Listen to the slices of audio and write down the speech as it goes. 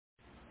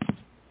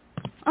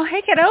Oh,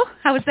 hey, kiddo.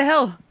 How was the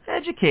hill?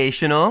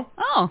 Educational.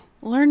 Oh,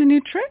 learn a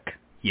new trick?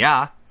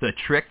 Yeah, the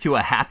trick to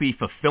a happy,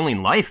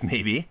 fulfilling life,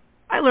 maybe.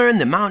 I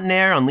learned that mountain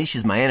air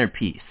unleashes my inner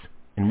peace.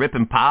 And rip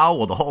and pow,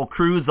 well, the whole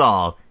crew's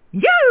all,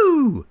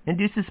 yoo!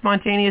 Induces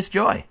spontaneous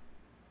joy.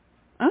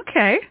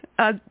 Okay,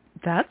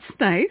 that's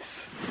nice.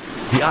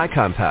 The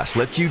Icon Pass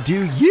lets you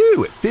do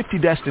you at 50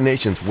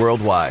 destinations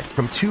worldwide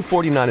from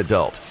 $249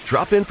 adult.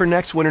 Drop in for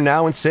next winter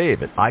now and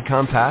save at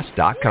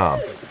iconpass.com.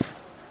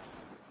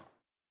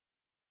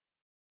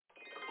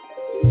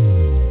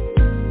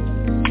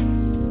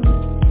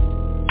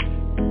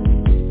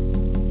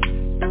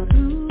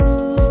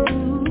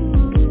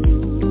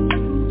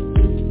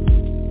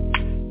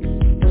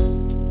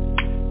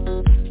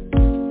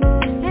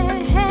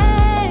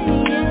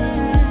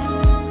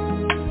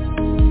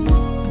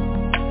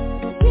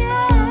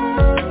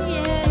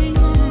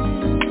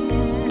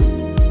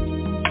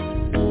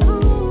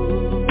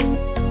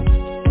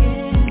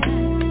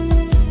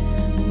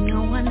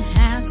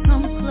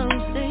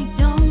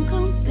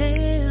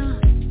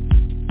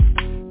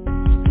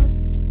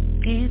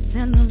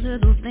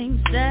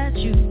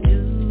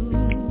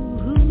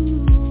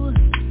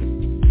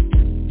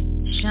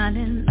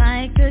 Shining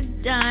like a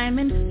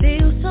diamond,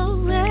 feels so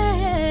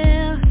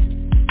rare.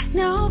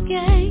 No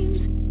games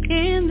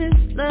in this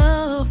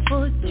love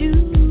for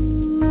two.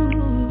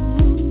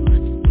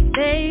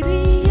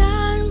 Baby,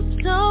 I'm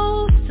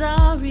so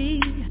sorry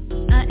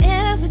I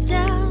ever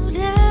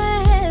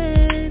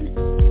doubted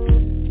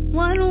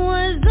what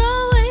was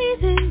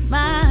always in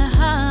my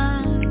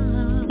heart.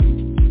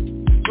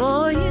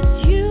 Boy,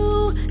 it's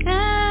you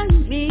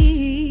and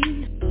me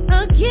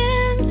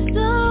against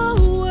the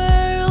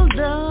world.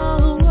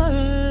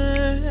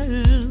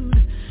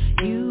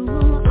 You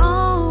will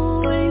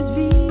always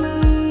be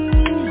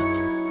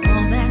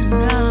all that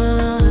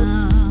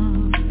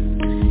love.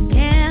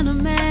 Can't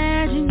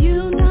imagine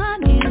you not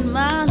in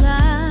my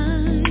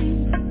life.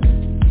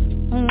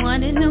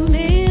 One in a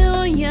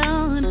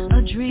million,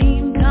 a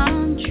dream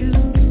come true.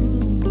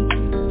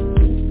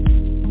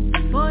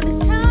 For the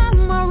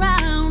time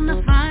around, I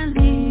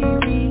finally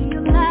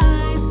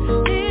realize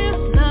this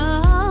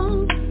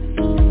love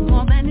is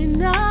more than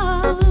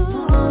enough.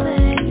 More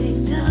than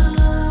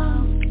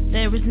enough.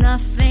 There is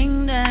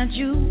nothing that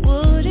you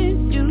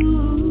wouldn't do.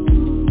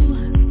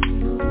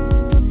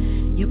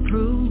 You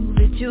prove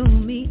it to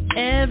me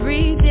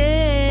every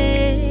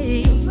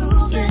day.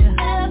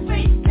 Yeah.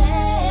 Every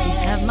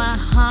day. You have my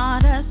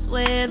heart, I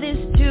swear this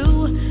to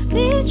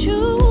be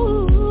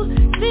true.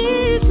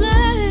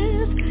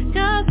 Speechless,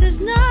 'cause there's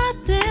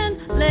nothing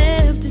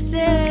left to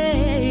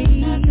say.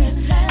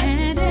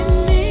 And it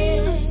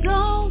means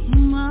so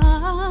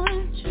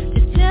much to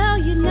tell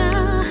you now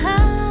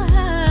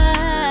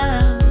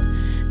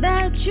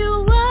that you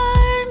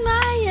are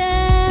my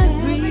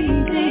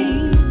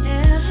everything.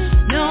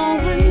 No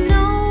one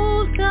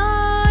knows the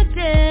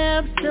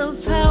depths of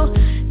how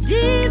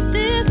deep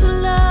this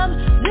love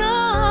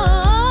goes.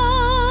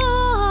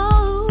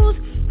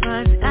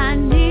 'Cause I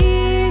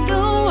need the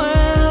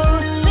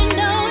world to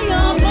know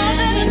you're more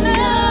than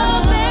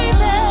enough,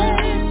 baby.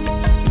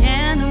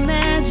 Can't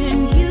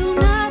imagine you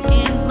not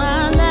in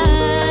my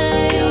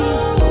life.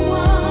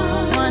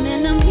 One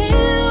in a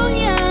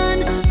million,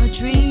 a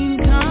dream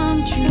come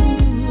true.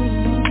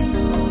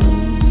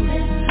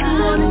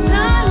 For the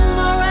time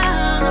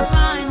around, I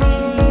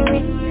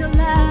finally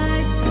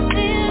realize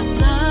this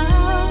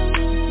love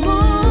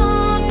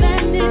more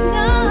than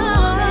enough.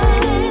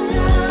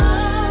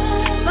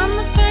 From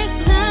the first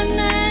time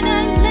that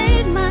I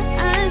laid my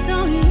eyes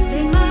on you,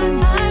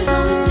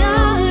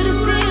 started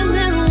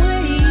feeling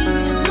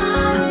ways I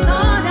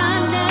thought I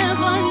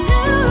never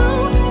knew,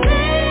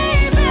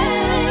 baby.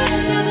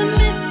 You're the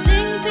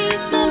missing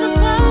piece of the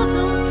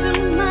puzzle to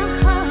my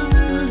heart.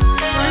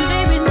 And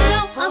baby,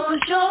 now I'm for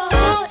sure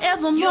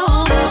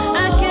forevermore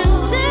I can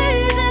say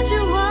that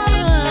you are.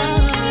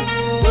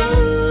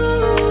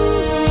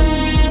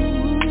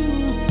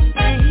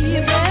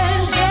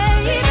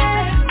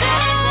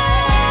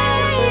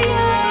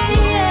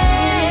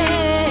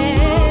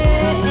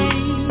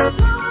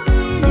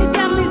 You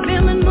got me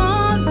feeling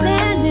more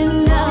than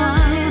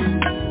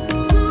enough.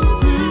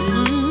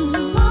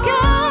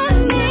 Got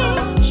me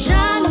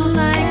shining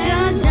like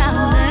a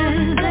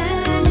diamond.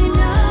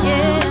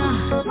 Yeah,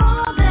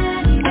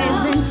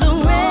 feeling so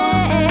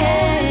rare,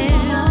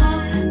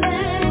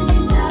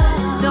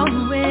 so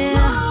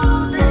rare.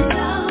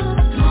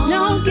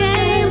 No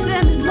games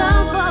in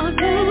love for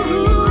two.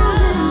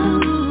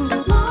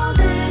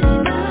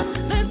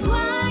 That's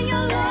why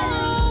you'll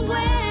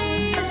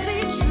always be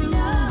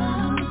true.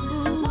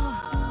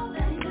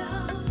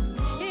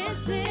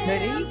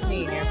 Good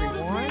evening,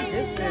 everyone.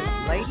 This is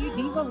Lady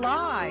Diva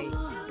Live.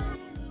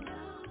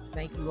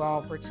 Thank you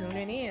all for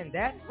tuning in.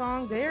 That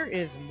song there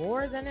is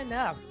More Than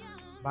Enough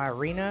by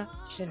Rina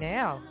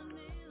Chanel.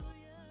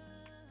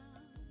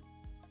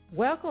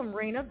 Welcome,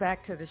 Rina,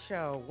 back to the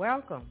show.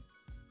 Welcome.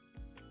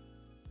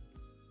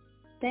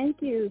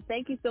 Thank you.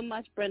 Thank you so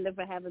much, Brenda,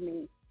 for having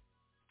me.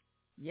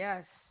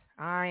 Yes,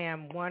 I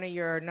am one of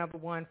your number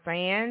one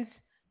fans.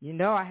 You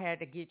know I had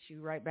to get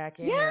you right back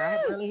in here. I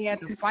Yes! really had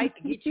to fight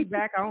to get you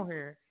back on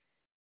here.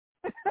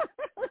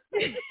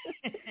 It's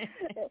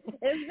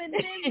been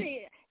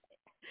busy.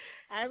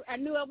 I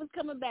knew I was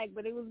coming back,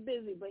 but it was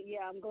busy. But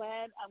yeah, I'm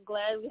glad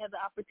we had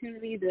the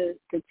opportunity to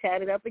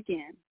chat it up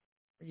again.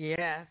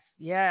 Yes,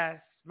 yes.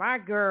 My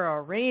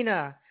girl,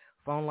 Rina.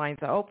 Phone lines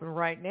are open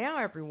right now,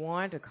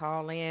 everyone, to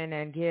call in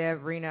and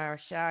give Rina a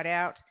shout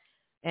out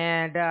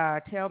and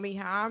tell me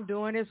how I'm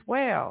doing as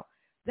well.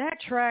 That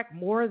track,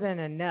 More Than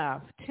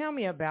Enough. Tell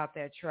me about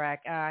that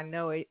track. I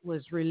know it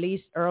was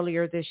released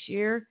earlier this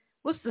year.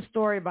 What's the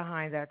story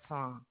behind that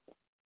song?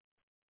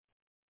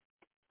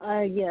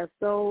 Yeah,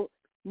 so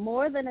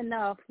More Than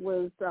Enough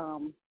was,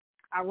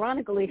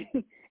 ironically,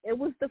 it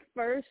was the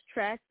first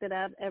track that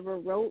I've ever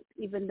wrote,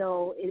 even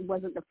though it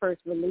wasn't the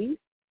first release.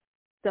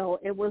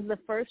 So it was the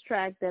first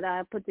track that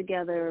I put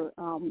together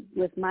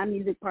with my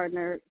music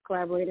partner,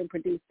 collaborator, and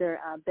producer,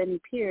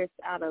 Benny Pierce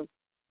out of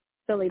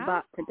Philly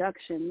Bop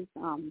Productions.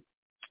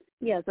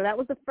 Yeah, so that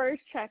was the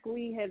first track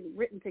we had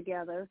written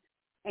together,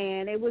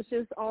 and it was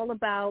just all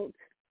about,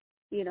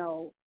 you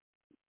know,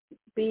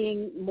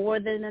 being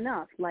more than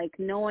enough, like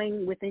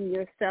knowing within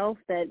yourself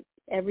that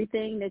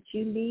everything that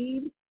you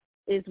need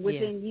is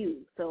within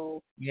you.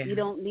 So you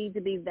don't need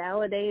to be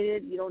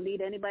validated. You don't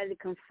need anybody to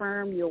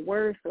confirm your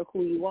worth or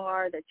who you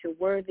are, that you're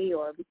worthy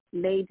or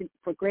made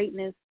for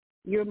greatness.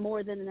 You're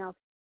more than enough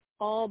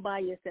all by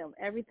yourself.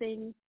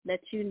 Everything that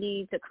you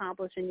need to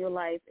accomplish in your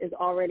life is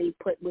already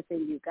put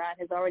within you. God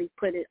has already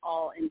put it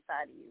all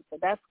inside of you. So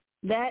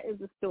that is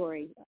the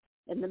story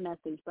and the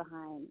message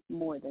behind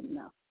More Than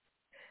Enough.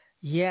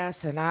 Yes,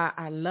 and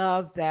I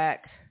love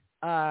that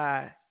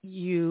the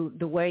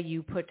way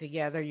you put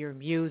together your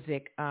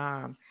music,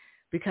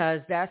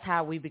 because that's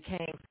how we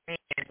became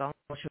friends on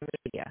social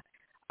media.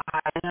 I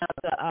love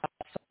the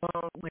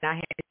song when I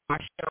had my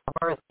show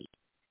Worthy,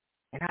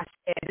 and I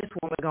said this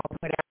woman gonna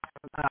put out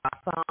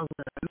some songs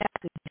with a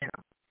message in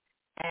them,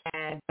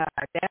 and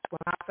that's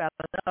when I fell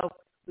in love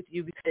with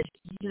you because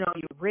you know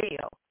you're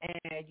real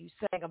and you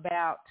sang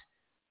about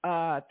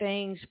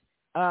things.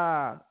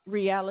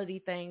 Reality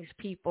things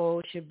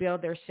people should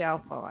build their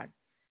self on.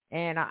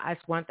 And that's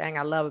one thing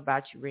I love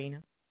about you,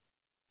 Rina.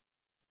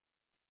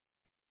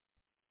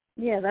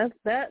 Yeah,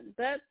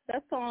 that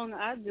song,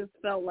 I just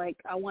felt like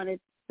I wanted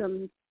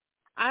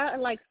I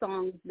like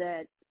songs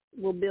that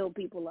will build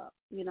people up.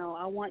 You know,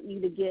 I want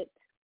you to get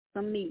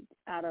some meat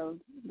out of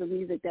the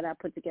music that I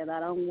put together.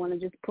 I don't want to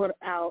just put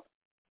out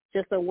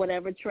just a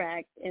whatever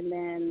track and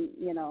then,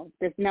 you know,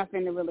 there's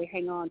nothing to really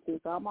hang on to.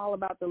 So I'm all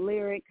about the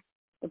lyrics,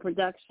 the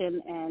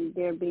production, and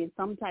there being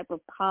some type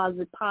of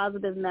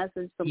positive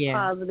message, some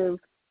positive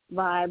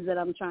vibes that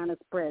I'm trying to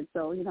spread.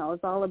 So, you know,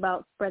 it's all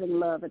about spreading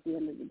love at the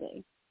end of the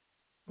day.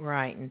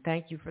 Right, and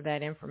thank you for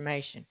that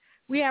information.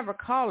 We have a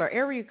caller,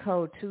 area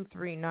code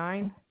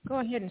 239. Go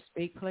ahead and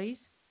speak, please.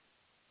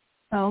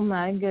 Oh,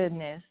 my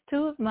goodness.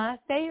 Two of my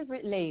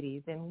favorite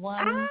ladies in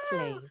one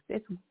place.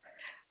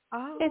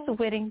 It's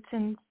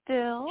Whittington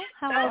still.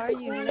 How are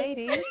you,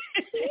 ladies?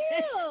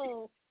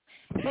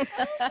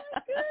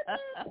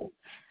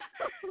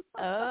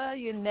 Oh,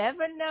 you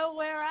never know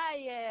where I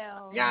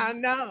am. Yeah, I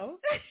know.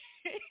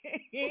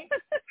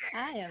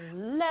 I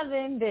am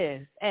loving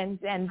this, and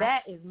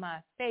that is my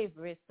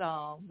favorite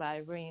song by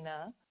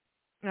Rina.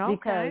 Okay.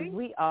 Because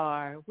we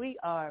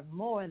are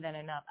more than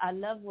enough. I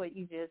love what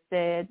you just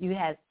said. You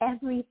have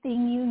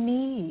everything you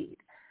need,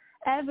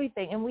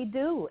 everything, and we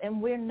do,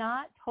 and we're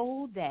not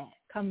told that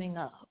coming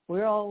up.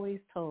 We're always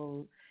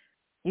told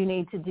you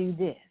need to do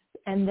this,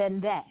 and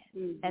then that,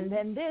 and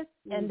then this,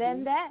 and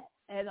then that.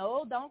 And,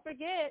 don't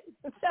forget.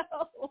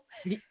 So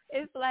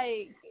it's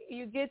like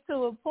you get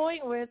to a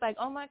point where it's like,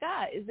 oh, my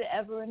God, is it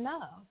ever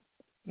enough?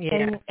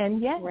 Yeah.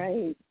 And yes.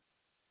 Right.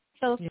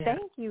 So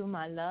thank you,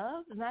 my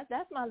love.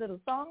 That's my little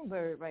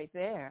songbird right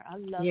there. I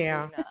love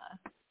Rina.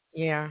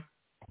 Yeah.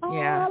 Oh,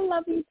 yeah. I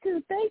love you,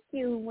 too. Thank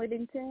you,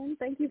 Whittington.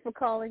 Thank you for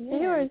calling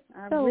in. You're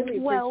so really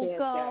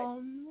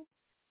welcome.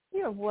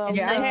 You're welcome.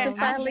 Yeah, I had to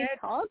finally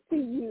talk to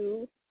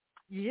you.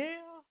 Yeah.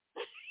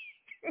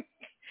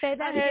 Say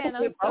that again.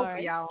 I'm sorry. Both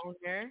of y'all on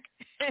there.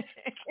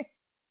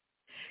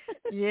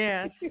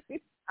 Yes,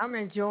 I'm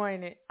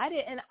enjoying it. I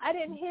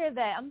didn't hear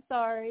that. I'm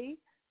sorry.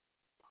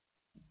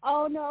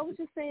 Oh no, I was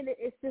just saying that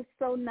it's just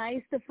so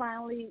nice to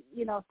finally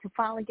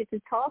get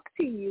to talk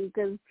to you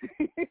because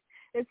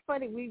it's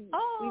funny we've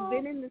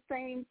been in the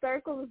same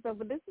circles and stuff,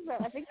 but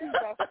I think this is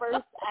our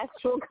first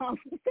actual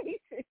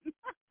conversation.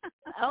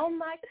 Oh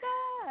my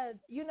God!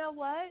 You know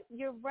what?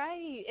 You're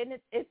right, and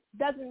it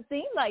doesn't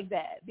seem like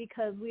that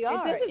because we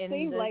are in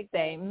the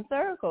same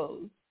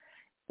circles.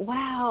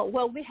 Wow.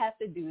 Well, we have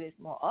to do this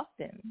more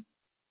often.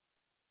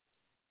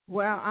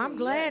 Well, I'm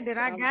glad that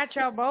I got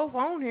y'all both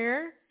on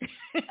here.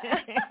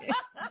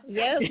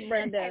 Yes,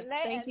 Brenda.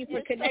 Thank you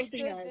for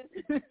connecting us.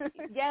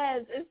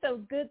 Yes, it's so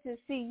good to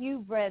see you,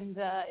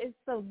 Brenda. It's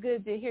so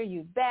good to hear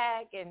you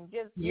back and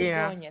just you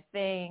doing your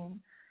thing.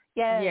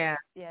 Yes,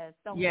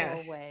 don't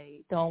go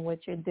away. Doing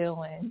what you're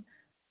doing.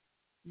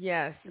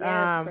 Yes.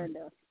 Yes,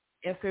 Brenda.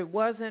 If it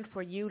wasn't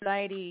for you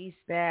ladies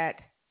that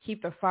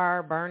keep the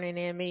fire burning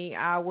in me,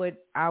 I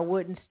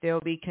wouldn't still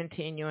be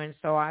continuing.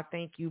 So I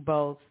thank you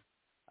both.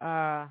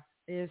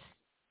 It's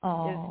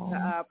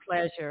a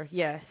pleasure.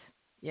 Yes.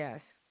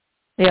 Yes.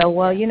 Yeah,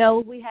 well,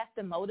 Yes. we have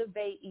to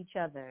motivate each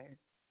other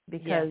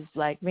because,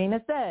 like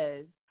Rena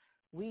says,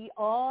 we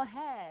all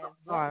have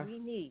what we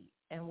need,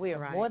 and we're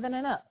more than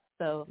enough.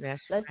 So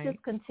let's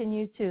just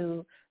continue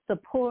to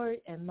support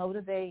and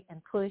motivate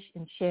and push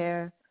and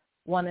share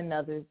one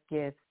another's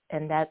gifts,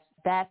 and that's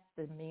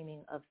the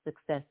meaning of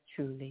success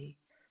truly.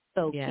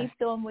 So keep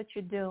doing what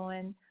you're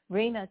doing.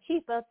 Rena,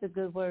 keep up the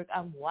good work.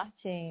 I'm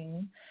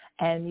watching.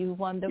 And you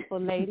wonderful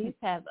ladies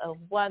have a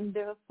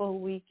wonderful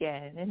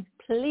weekend. And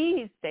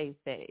please stay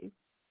safe.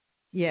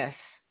 Yes.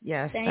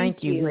 Yes.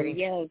 Thank you,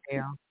 Whittington.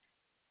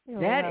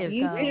 Yes. That is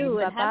you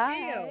too.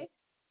 bye.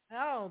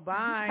 Oh,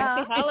 bye.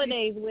 Happy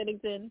holidays,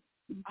 Whittington.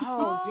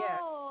 Oh, yes.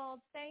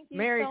 Thank you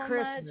Merry so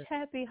Christmas. much.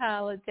 Happy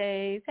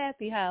holidays.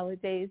 Happy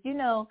holidays.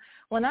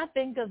 When I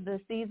think of the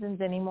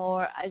seasons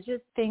anymore, I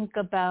just think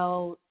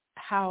about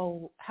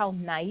how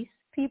nice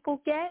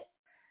people get,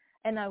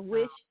 and I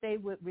wish they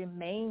would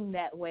remain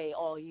that way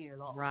all year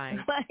long. Right.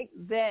 Like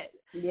that.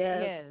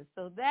 Yes. Yeah.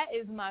 So that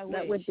is my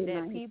That wish, would be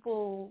that nice.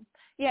 people,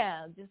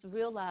 just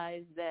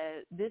realize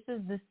that this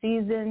is the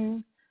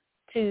season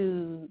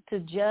to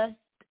just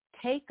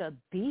take a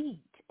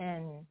beat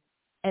and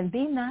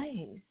be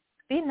nice.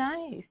 Be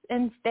nice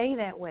and stay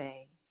that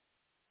way.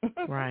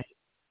 Right.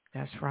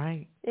 That's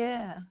right.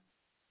 Yeah.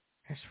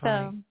 That's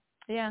right.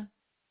 So, yeah.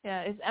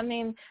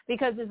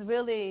 Because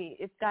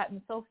it's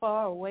gotten so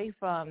far away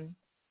from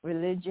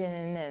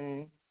religion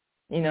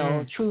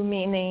and, true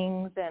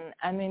meanings.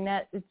 And,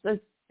 that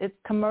it's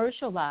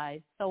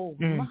commercialized so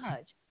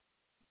much.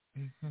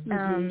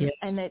 Mm-hmm.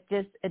 And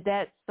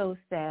that's so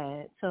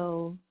sad.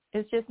 So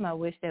it's just my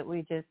wish that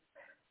we just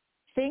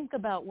think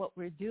about what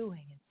we're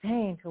doing and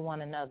saying to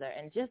one another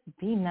and just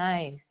be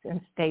nice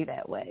and stay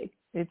that way.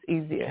 It's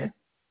easier.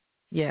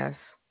 Yes.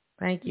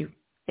 Thank you.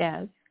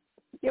 Yes.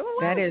 You're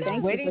welcome. That is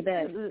Thank you for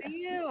that. Whittington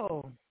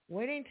Steele.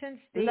 Whittington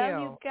Steele.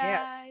 Love you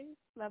guys. Yep.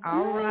 Love you.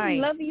 All right.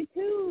 Love you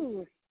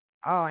too.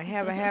 Oh, and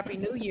have a happy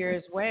New Year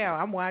as well.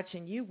 I'm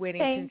watching you,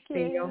 Whittington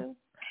Thank Steele. you.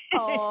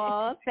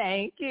 Oh,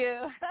 thank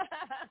you.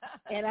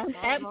 And I'm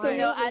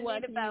absolutely I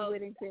watching need about, you,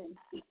 Whittington.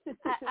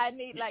 I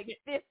need like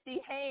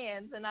 50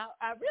 hands, and I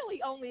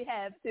really only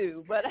have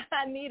 2, but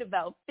I need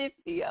about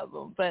 50 of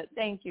them. But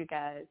thank you,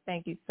 guys.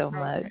 Thank you so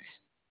much.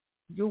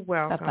 You're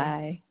welcome.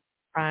 Bye-bye.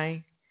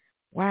 Bye.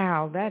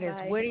 Wow, that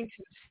Bye-bye. is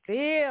Whittington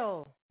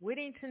Steele.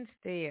 Whittington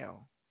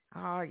Steele.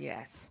 Oh,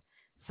 yes.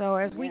 So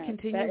as we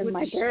continue with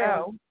the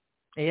show.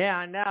 Yeah,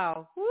 I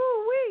know.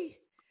 Woo-wee.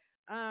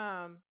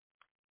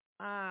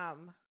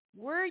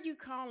 Where are you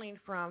calling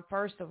from,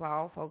 first of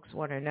all? Folks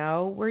want to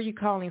know. Where are you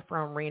calling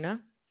from, Rina?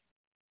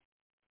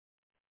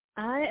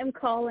 I am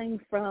calling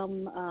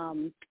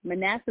from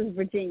Manassas,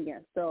 Virginia.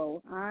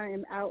 So I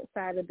am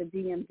outside of the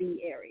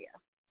DMV area.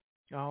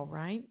 All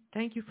right.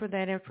 Thank you for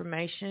that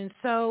information.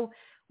 So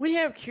we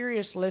have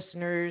curious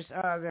listeners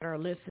that are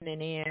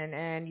listening in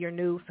and your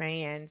new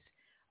fans.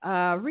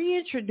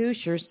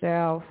 Reintroduce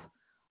yourself.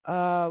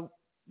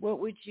 What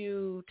would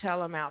you tell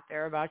them out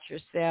there about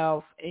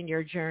yourself and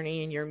your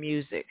journey and your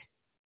music?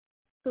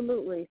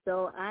 Absolutely.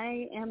 So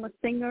I am a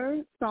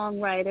singer,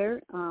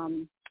 songwriter.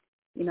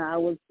 I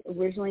was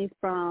originally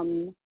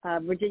from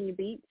Virginia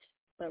Beach,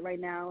 but right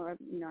now,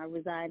 I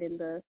reside in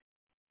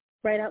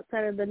right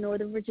outside of the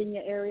Northern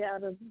Virginia area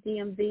out of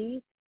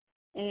DMV.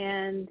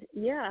 And,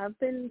 I've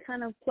been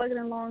kind of plugging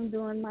along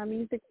doing my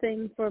music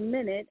thing for a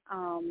minute.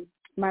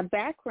 My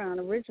background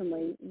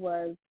originally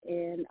was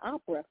in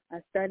opera. I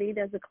studied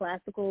as a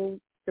classical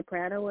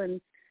soprano,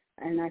 and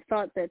I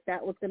thought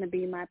that was going to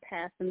be my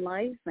path in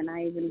life. And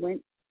I even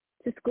went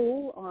to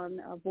school on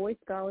a voice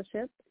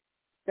scholarship,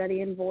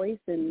 studying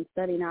voice and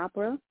studying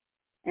opera.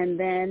 And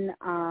then,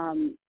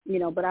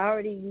 but I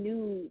already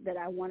knew that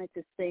I wanted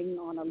to sing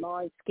on a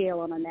large scale,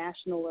 on a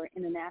national or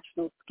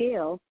international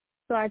scale.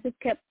 So I just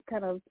kept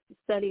kind of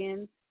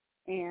studying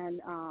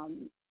and,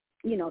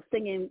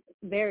 singing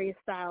various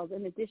styles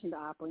in addition to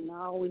opera. And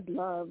I always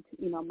loved,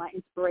 my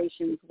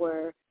inspirations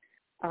were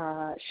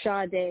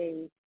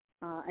Sade,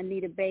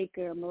 Anita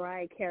Baker,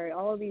 Mariah Carey,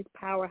 all of these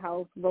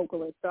powerhouse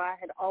vocalists. So I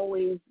had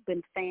always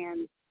been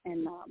fans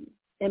and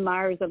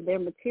admirers of their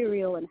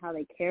material and how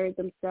they carried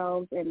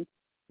themselves and,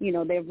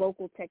 their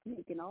vocal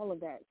technique and all of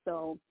that.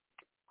 So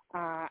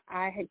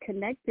I had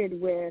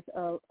connected with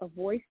a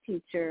voice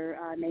teacher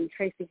named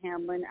Tracy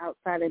Hamlin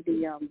outside of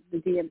the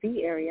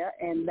DMV area,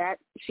 and that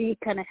she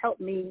kind of helped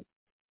me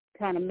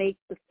kind of make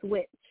the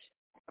switch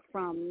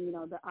from,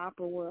 the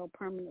opera world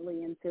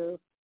permanently into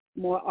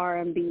more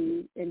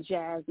R&B and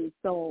jazz and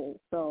soul.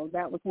 So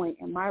that was point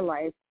in my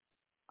life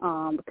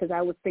because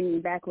I was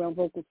singing background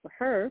vocals for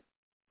her.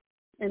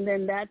 And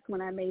then that's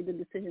when I made the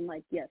decision,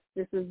 like, yes,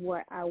 this is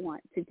what I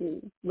want to do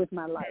with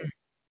my life.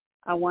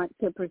 I want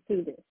to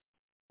pursue this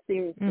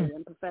seriously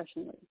and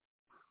professionally.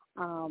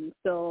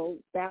 So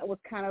that was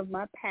kind of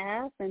my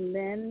path. And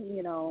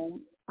then,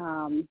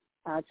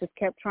 I just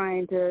kept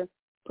trying to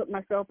put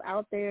myself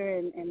out there,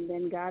 and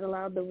then God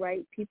allowed the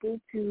right people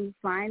to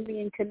find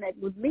me and connect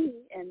with me,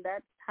 and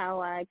that's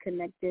how I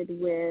connected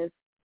with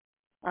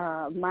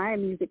my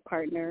music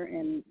partner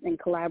and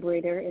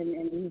collaborator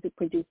and music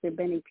producer,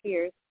 Benny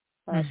Pierce.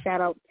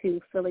 Shout out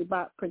to Philly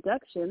Bop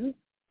Productions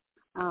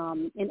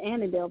in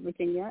Annandale,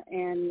 Virginia,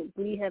 and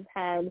we have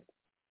had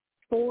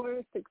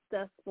 4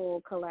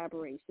 successful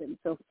collaborations.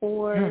 So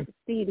 4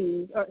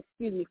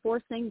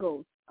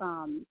 singles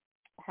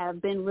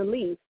have been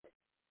released,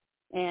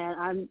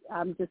 and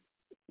I'm just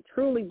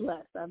truly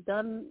blessed. I've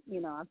done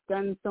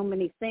so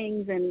many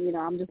things, and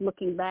I'm just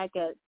looking back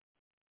at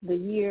the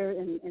year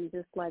and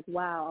just like,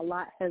 wow, a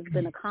lot has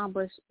been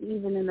accomplished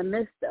even in the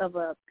midst of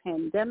a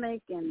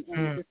pandemic and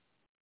just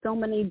so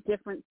many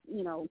different,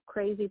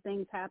 crazy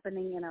things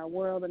happening in our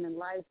world and in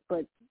life,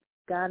 but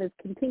God has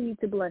continued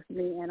to bless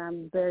me, and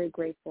I'm very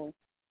grateful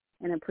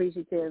and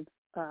appreciative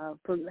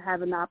for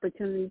having the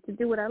opportunity to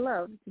do what I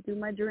love, to do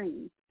my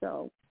dreams.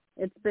 So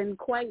it's been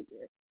quite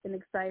an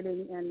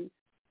exciting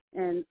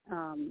and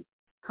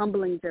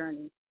humbling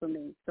journey for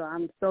me. So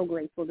I'm so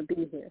grateful to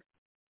be here.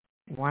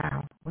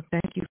 Wow. Well,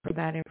 thank you for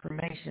that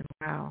information.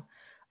 Wow.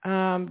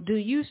 Do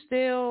you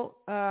still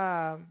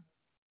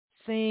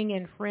sing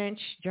in French,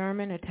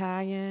 German,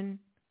 Italian,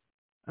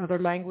 other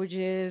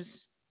languages,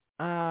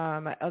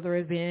 at other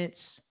events?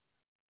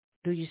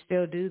 Do you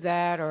still do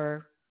that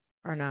or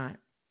not?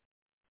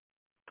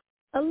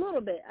 A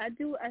little bit. I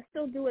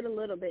still do it a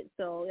little bit.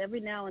 So every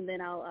now and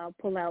then I'll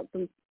pull out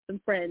some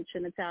French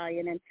and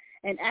Italian,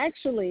 and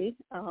actually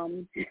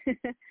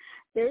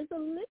there's a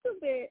little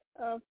bit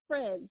of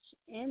French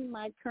in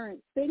my current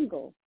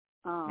single.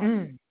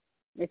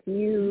 If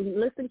you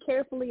listen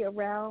carefully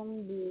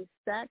around the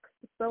sax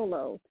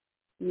solo,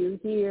 you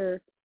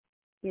hear,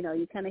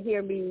 you kind of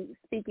hear me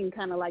speaking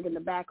kind of like in the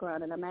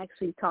background, and I'm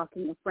actually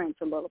talking in French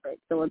a little bit.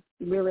 So it's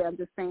really, I'm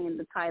just saying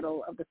the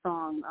title of the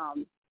song,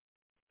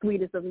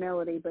 Sweetest of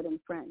Melody, but in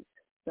French.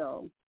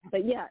 So,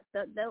 but yeah,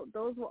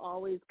 those will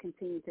always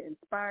continue to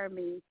inspire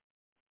me.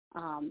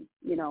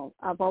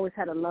 I've always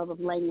had a love of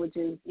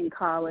languages in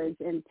college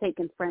and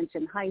taken French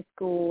in high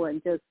school,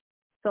 and just,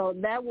 so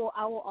I will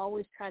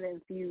always try to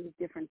infuse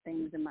different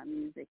things in my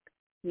music.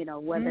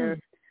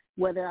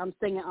 Whether I'm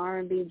singing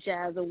R&B,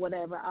 jazz, or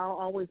whatever, I'll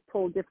always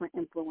pull different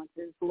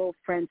influences, a little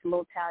French, a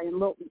little Italian, a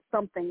little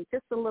something,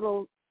 just a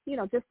little,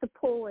 just to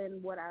pull in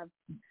what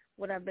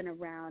I've been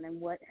around and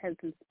what has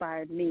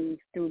inspired me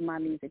through my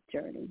music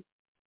journey.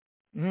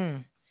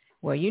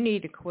 Well, you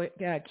need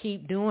to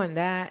keep doing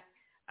that.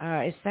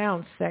 It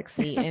sounds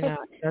sexy in a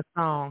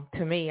song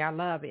to me. I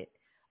love it.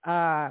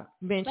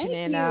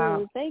 Mentioning,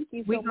 Thank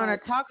you so we're going to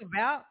much. talk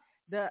about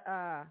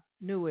the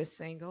newest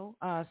single,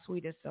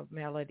 Sweetest of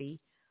Melody.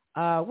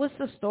 What's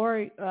the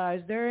story?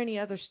 Is there any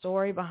other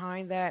story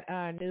behind that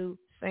new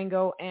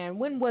single, and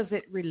when was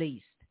it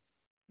released,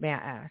 may I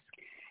ask?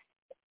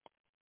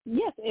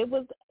 Yes, it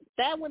was.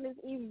 That one is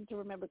easy to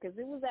remember because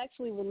it was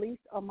actually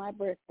released on my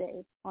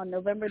birthday on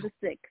November the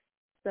 6th.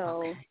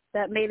 So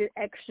that made it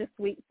extra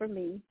sweet for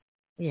me.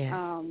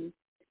 Yeah.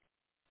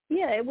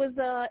 It was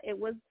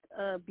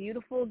a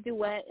beautiful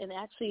duet, and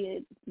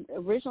actually it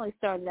originally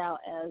started out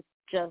as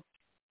just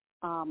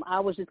I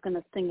was just going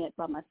to sing it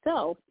by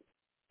myself.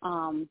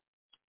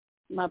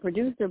 My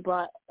producer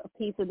brought a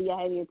piece of the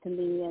idea to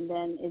me, and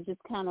then it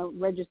just kind of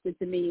registered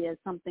to me as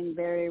something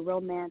very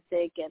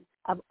romantic, and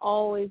I've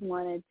always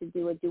wanted to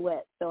do a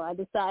duet. So I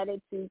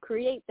decided to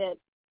create that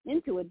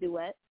into a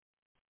duet,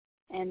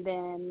 and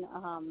then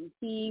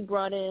he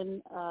brought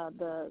in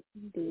the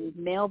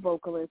male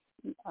vocalist,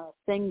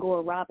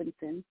 Sengor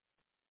Robinson.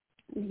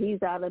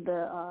 He's out of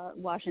the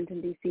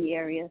Washington, D.C.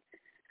 area.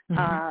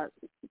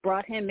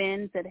 Brought him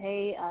in, said,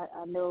 hey,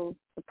 I know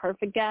the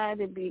perfect guy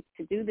to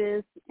do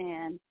this,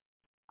 and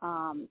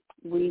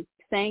we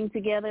sang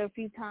together a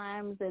few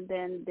times, and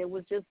then there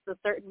was just a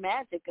certain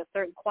magic, a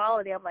certain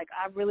quality. I'm like,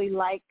 I really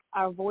like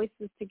our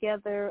voices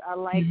together. I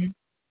like,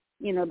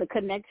 the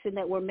connection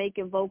that we're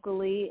making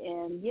vocally,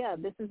 and yeah,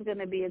 this is going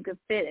to be a good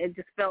fit. It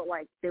just felt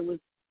like there was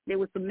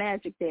some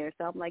magic there.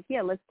 So I'm like,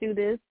 yeah, let's do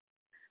this.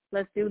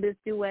 Let's do this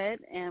duet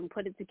and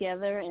put it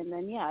together. And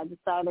then, I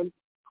decided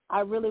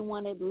I really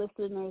wanted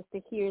listeners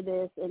to hear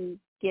this and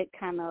get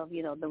kind of,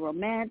 the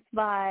romance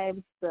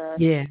vibes,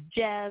 the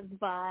jazz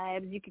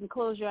vibes. You can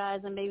close your eyes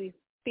and maybe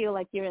feel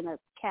like you're in a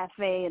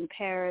cafe in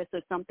Paris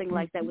or something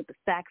like that with the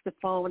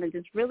saxophone, and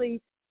just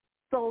really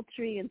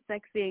sultry and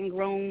sexy and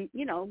grown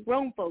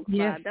folks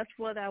vibe. That's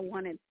what I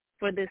wanted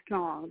for this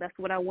song. That's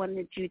what I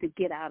wanted you to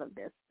get out of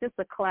this. Just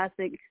a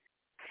classic,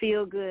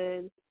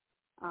 feel-good,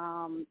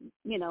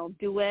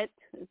 duet.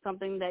 It's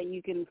something that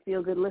you can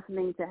feel good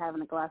listening to,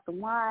 having a glass of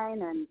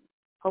wine, and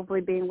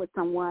hopefully being with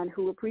someone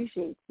who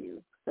appreciates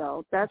you.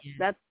 So that's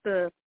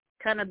the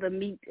kind of the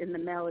meat in the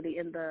melody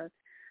and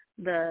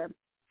the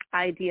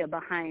idea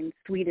behind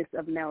Sweetest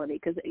of Melody.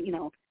 Because,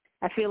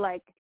 I feel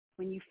like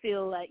when you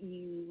feel that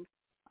you,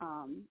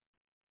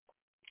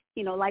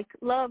 like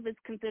love is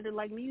considered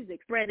like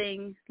music.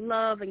 Spreading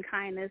love and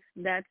kindness,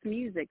 that's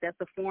music. That's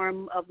a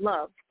form of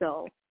love.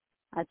 So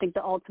I think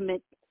the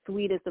ultimate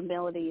sweetest of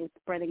melody is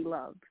spreading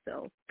love.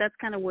 So that's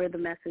kind of where the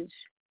message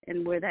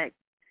and where that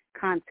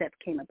concept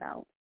came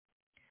about.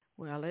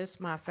 Well, it's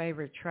my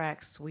favorite track,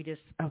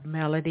 Sweetest of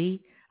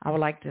Melody. I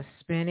would like to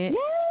spin it.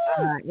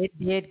 It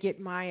did get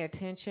my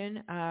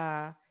attention.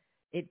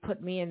 It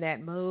put me in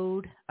that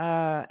mood,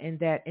 in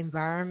that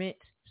environment.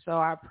 So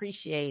I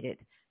appreciate it.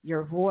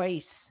 Your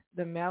voice,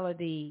 the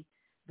melody,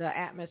 the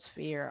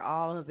atmosphere,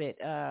 all of it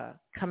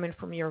coming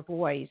from your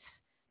voice.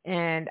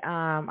 And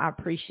I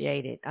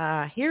appreciate it.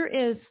 Here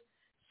is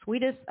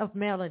Sweetest of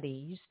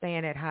Melody. You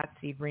staying at Hot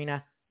Seat,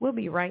 Rina. We'll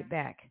be right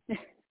back.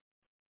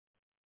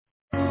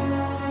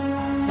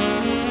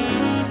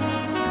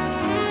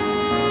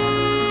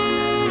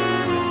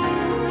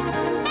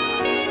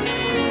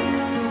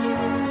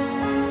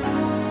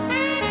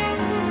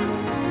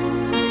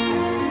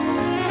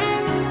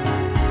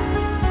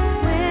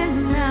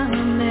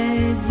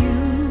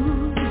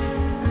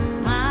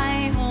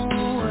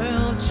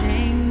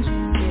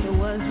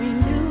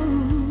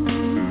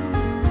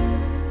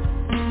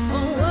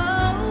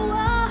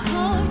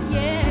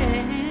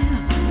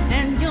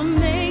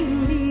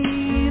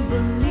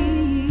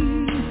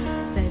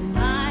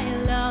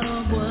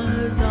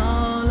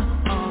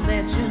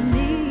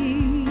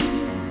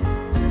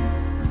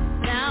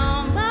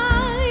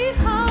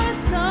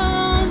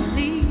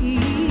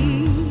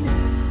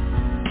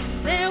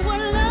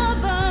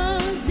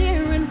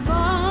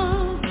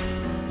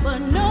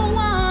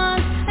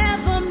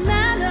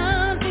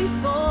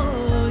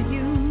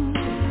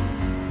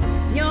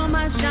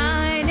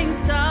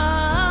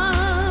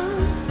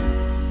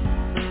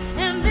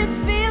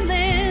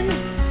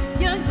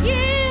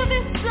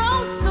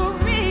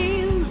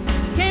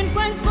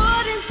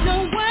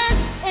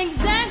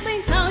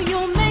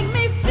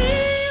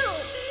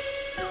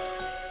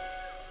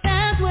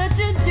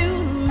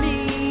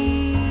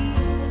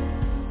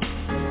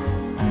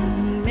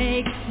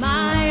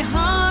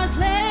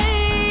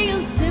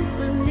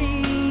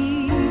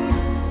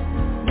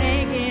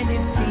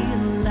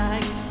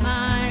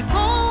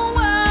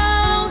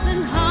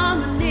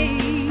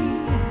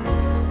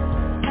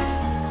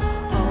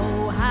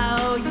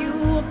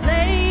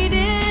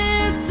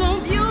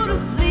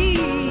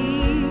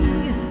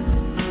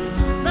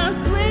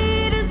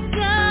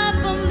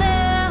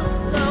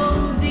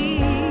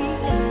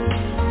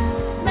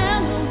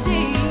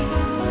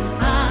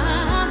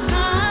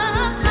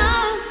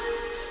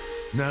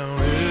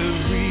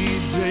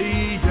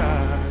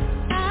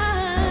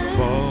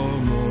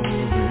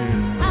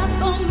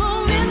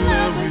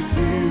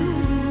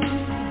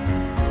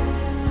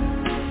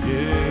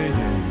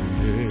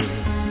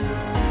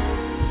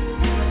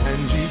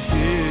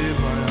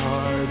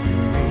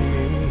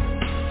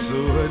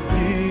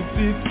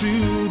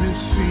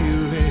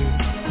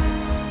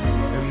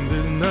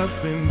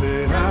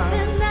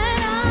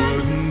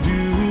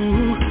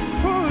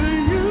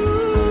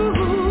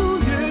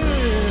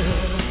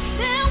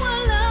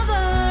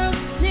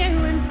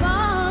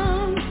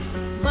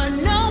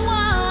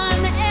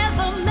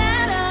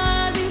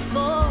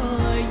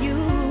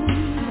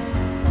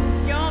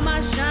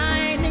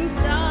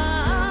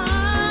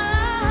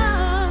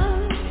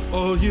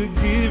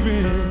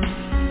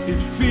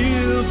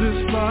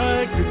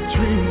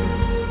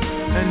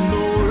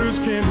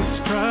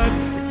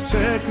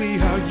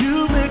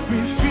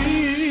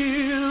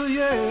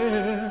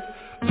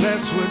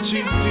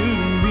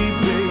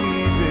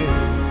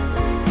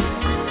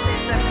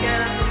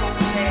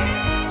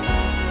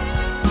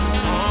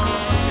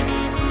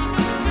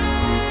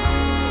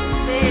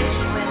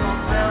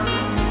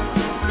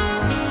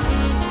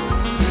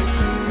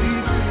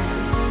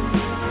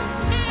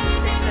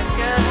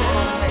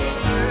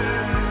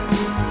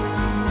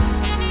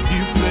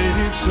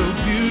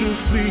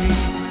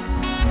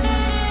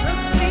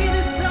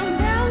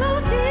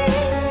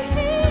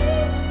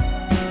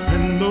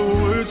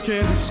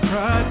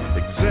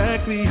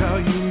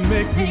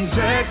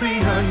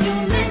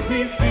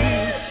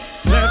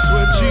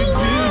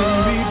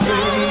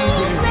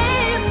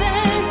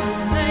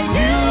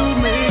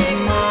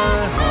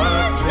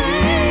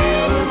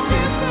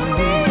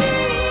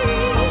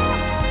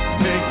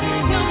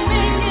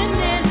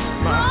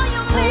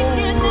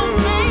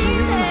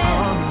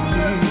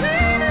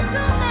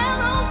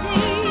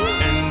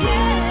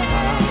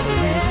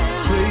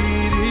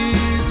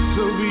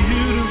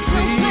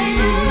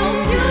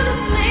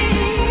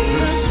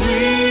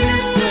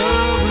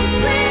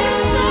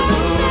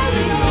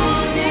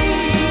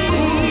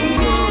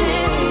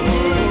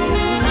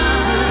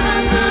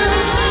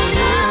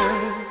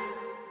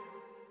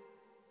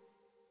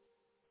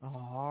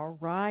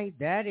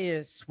 That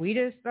is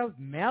Sweetest of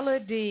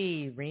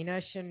Melody,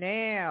 Rina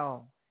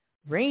Chanel.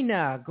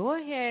 Rina,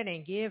 go ahead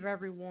and give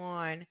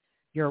everyone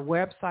your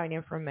website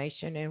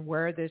information and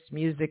where this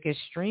music is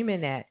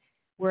streaming at,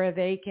 where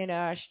they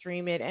can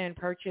stream it and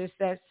purchase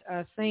that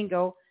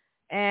single.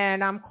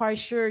 And I'm quite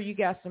sure you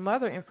got some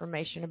other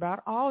information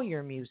about all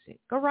your music.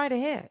 Go right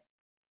ahead.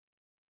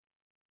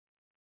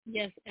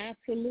 Yes,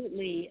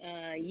 absolutely.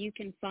 You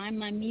can find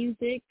my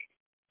music.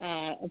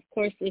 Of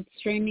course, it's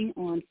streaming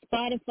on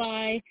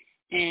Spotify,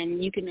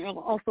 And you can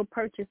also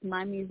purchase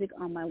my music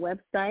on my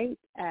website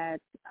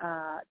at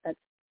that's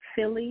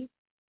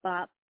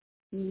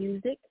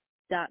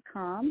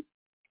phillybopmusic.com,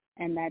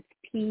 and that's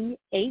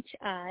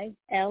PHILLIEBOP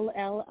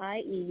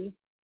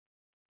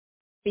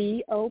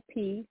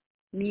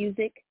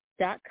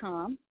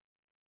music.com.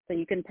 So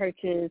you can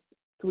purchase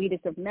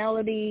Sweetest of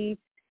Melody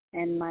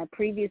and my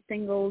previous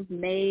singles,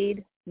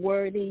 Made,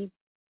 Worthy,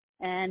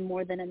 and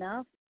More Than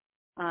Enough.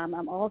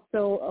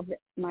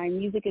 My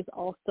music is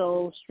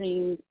also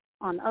streamed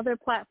on other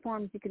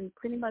platforms. You can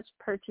pretty much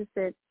purchase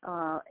it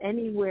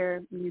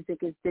anywhere music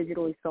is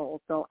digitally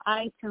sold. So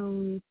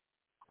iTunes,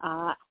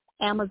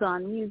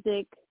 Amazon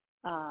Music,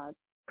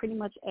 pretty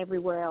much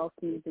everywhere else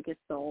music is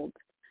sold.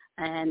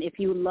 And if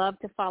you would love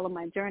to follow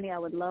my journey, I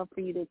would love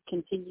for you to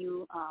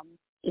continue.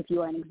 If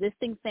you are an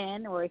existing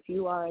fan or if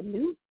you are a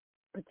new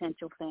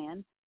potential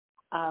fan,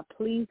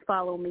 please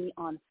follow me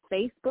on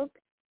Facebook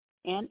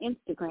and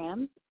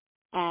Instagram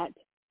at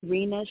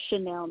Rina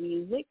Chanel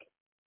Music.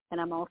 And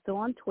I'm also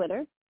on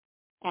Twitter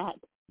at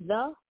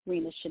The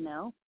Rina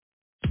Chanel.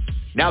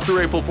 Now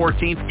through April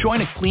 14th,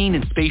 join a clean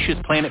and spacious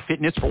Planet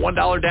Fitness for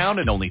 $1 down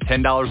and only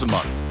 $10 a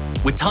month.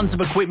 With tons of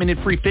equipment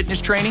and free fitness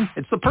training,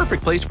 it's the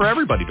perfect place for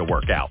everybody to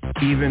work out.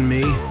 Even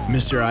me,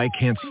 Mr. I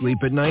can't sleep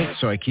at night,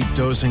 so I keep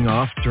dozing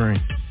off during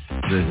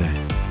the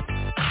day.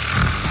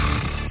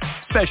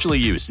 Especially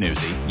you,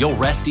 Snoozy. You'll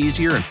rest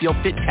easier and feel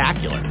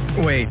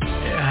fit-tacular. Wait,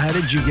 how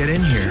did you get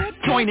in here?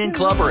 Join in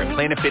club or at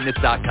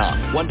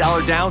planetfitness.com.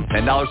 $1 down,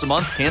 $10 a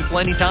month, cancel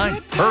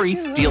anytime. Hurry,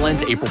 deal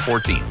ends April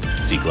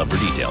 14th. See club for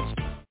details.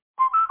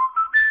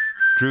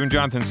 Drew and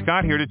Jonathan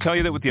Scott here to tell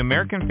you that with the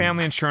American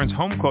Family Insurance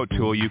Home Quote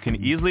tool, you can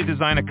easily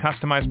design a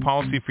customized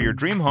policy for your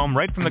dream home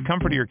right from the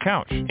comfort of your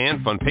couch.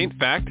 And fun paint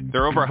fact,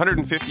 there are over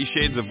 150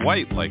 shades of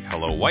white, like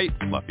Hello White,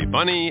 Fluffy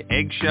Bunny,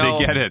 Eggshell.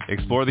 They get it.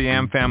 Explore the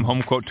AmFam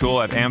Home Quote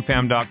tool at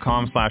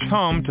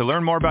amfam.com/home to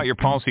learn more about your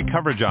policy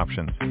coverage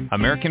options.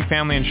 American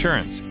Family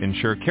Insurance.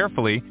 Insure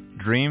carefully,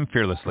 dream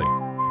fearlessly.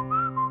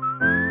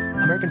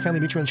 American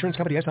Family Mutual Insurance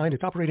Company S.I. and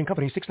its operating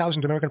company,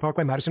 6000 American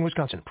Parkway, Madison,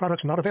 Wisconsin.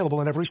 Products not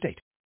available in every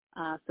state.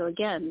 So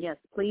again, yes,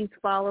 please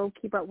follow,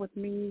 keep up with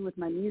me, with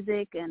my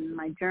music and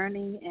my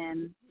journey.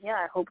 And yeah,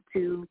 I hope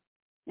to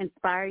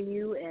inspire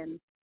you. And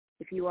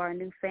if you are a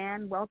new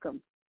fan,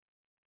 welcome.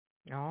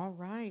 All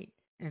right.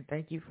 And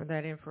thank you for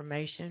that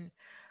information.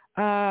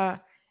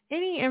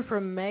 Any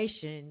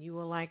information you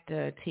would like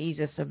to tease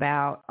us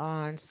about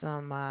on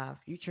some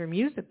future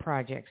music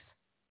projects?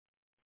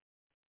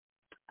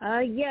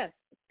 Yes.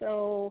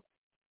 So,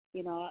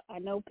 I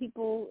know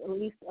people, at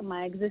least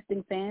my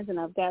existing fans, and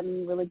I've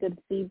gotten really good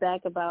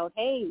feedback about,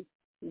 hey,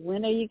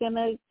 when are you going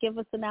to give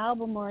us an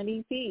album or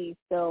an EP?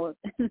 So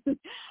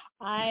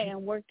I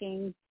am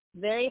working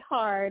very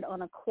hard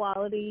on a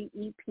quality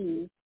EP.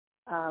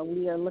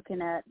 We are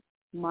looking at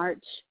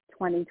March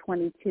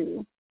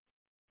 2022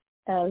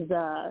 as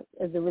a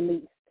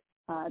release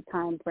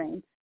time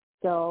frame.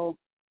 So,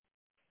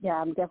 yeah,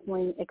 I'm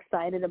definitely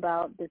excited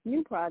about this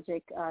new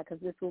project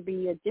because this will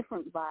be a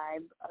different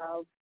vibe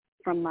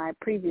from my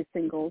previous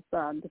singles.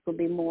 This will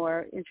be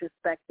more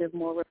introspective,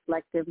 more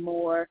reflective,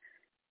 more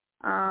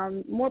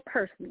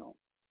personal.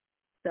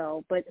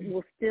 So, but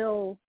we'll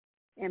still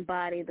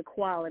embody the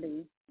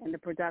quality and the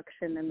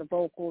production and the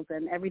vocals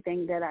and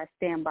everything that I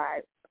stand by,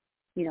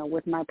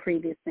 with my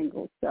previous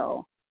singles.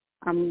 So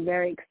I'm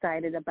very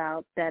excited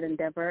about that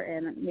endeavor,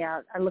 and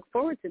yeah, I look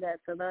forward to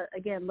that. So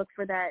again, look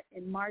for that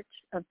in March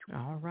of.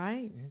 All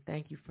right, and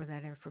thank you for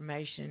that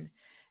information.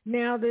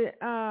 Now,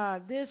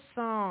 this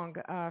song,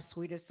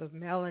 Sweetest of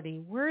Melody,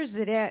 where is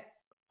it at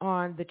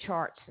on the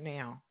charts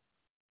now?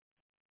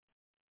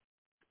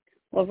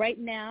 Well, right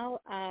now,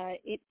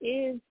 it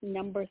is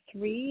number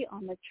 3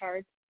 on the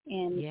charts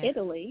in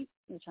Italy,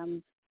 which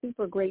I'm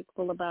super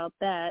grateful about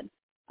that.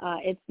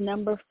 It's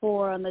number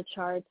 4 on the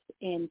charts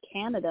in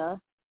Canada,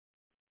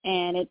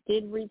 and it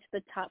did reach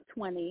the top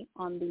 20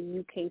 on the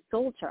UK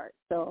Soul chart.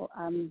 So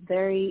I'm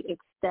very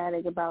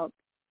ecstatic about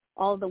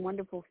all the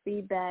wonderful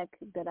feedback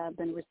that I've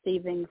been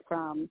receiving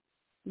from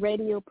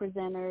radio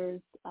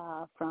presenters,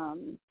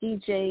 from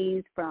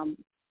DJs, from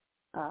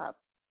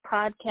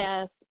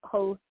podcast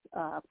hosts,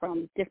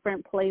 from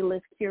different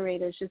playlist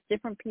curators, just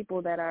different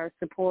people that are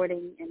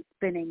supporting and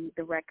spinning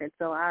the record.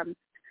 So I'm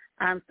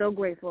so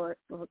grateful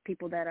for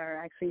people that are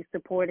actually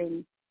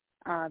supporting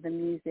the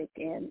music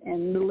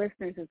and the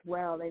listeners as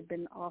well. They've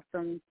been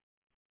awesome.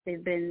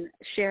 They've been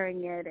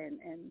sharing it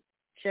and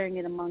sharing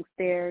it amongst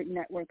their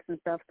networks and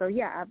stuff. So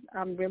yeah,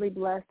 I'm really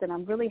blessed, and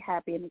I'm really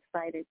happy and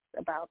excited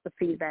about the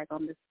feedback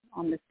on this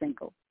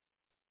single.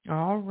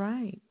 All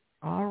right.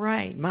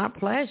 My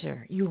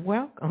pleasure. You're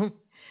welcome.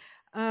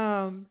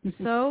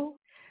 So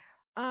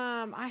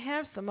I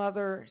have some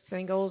other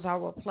singles I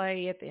will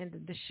play at the end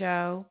of the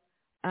show.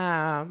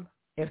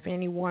 If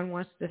anyone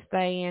wants to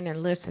stay in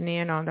and listen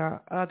in on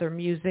the other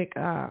music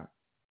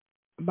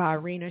by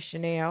Rina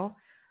Chanel.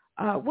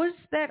 What's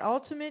that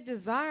ultimate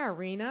desire,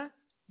 Rina?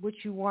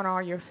 What you want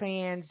all your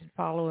fans and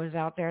followers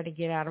out there to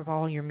get out of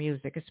all your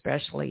music,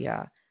 especially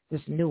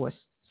this newest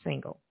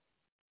single?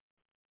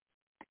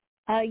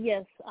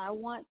 Yes, I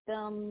want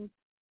them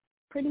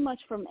pretty much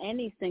from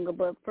any single,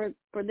 but for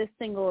this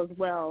single as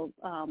well,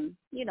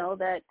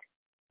 that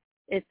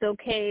it's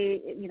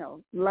okay,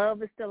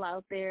 love is still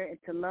out there, and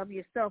to love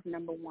yourself,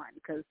 number one,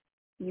 because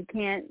you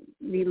can't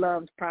be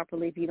loved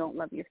properly if you don't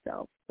love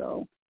yourself.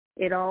 So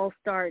it all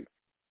starts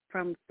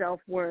from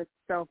self-worth,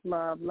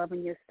 self-love,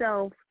 loving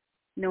yourself,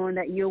 knowing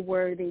that you're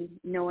worthy,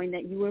 knowing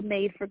that you were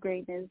made for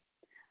greatness,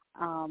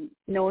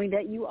 knowing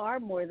that you are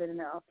more than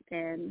enough.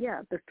 And,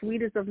 the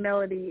sweetest of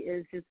melody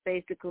is just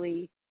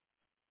basically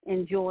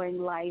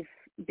enjoying life,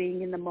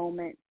 being in the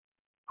moment,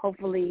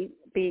 hopefully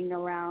being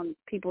around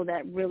people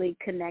that really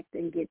connect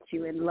and get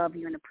you and love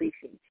you and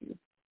appreciate you.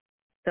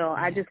 So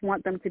I just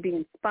want them to be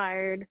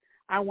inspired.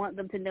 I want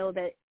them to know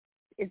that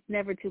it's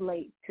never too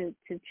late to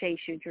chase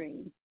your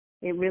dream.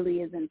 It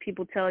really isn't.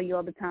 People tell you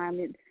all the time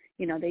that,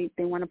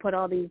 they want to put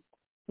all these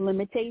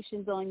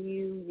limitations on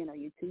you.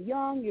 You're too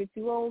young, you're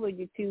too old, or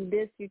you're too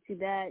this, you're too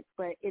that.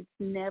 But it's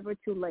never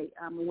too late.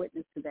 I'm a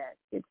witness to that.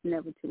 It's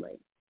never too late.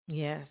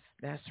 Yes,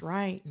 that's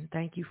right. And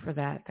thank you for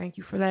that. Thank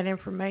you for that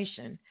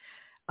information.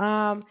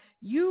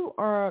 You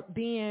are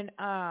being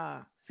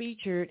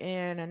featured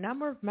in a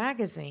number of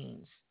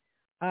magazines.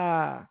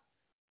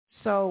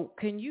 So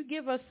can you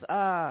give us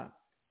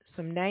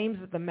some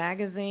names of the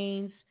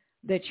magazines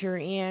that you're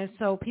in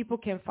so people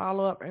can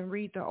follow up and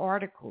read the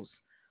articles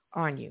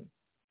on you?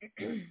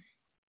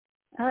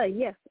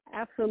 Yes,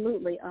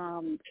 absolutely.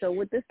 So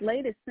with this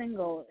latest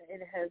single,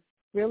 it has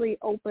really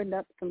opened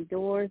up some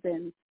doors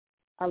and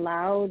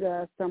allowed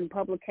some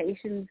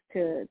publications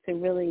to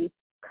really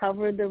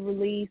cover the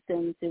release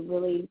and to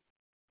really,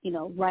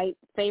 write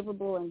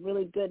favorable and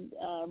really good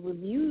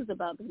reviews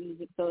about the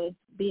music. So it's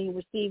being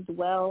received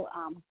well.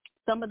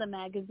 Some of the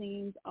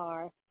magazines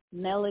are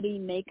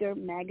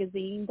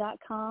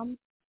melodymakermagazine.com.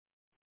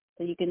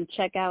 So you can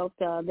check out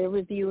their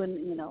review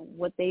and,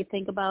 what they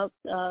think about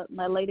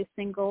my latest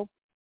single.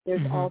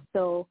 There's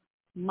also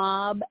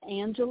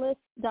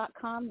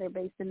mobangeles.com. They're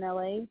based in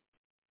L.A.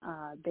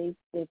 They've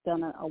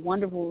done a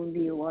wonderful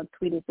review on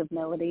Sweetest of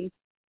Melody.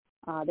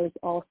 There's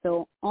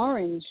also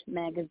Orange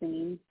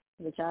Magazine,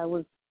 which I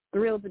was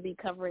thrilled to be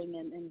covering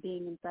and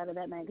being inside of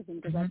that magazine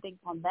because I think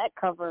on that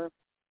cover,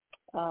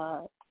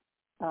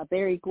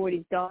 Barry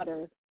Gordy's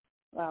daughter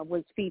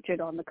was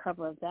featured on the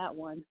cover of that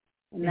one.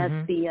 And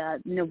that's the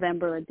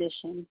November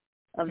edition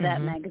of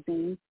that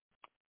magazine.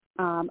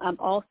 I'm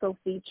also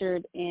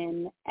featured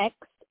in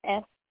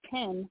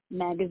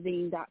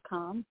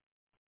xs10magazine.com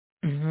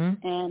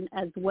and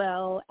as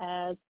well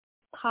as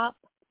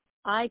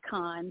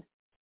popicongarner.com.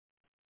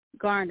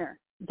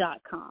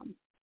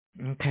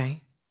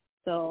 Okay.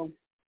 So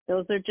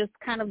those are just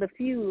kind of the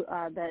few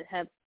that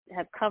have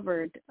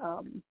covered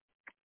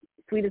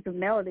Sweetest of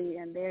Melody,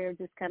 and they're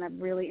just kind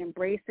of really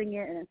embracing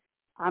it. And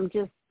I'm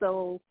just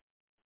so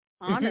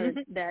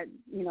honored that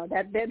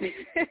that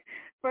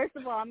first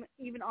of all I'm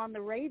even on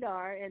the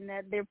radar, and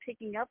that they're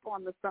picking up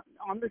on the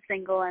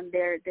single, and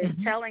they're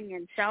telling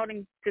and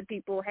shouting to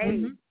people,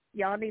 hey,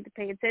 y'all need to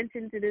pay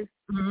attention to this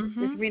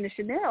Rina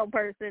Chanel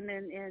person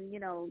and and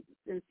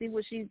see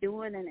what she's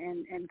doing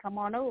and come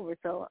on over.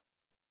 So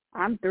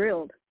I'm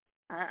thrilled.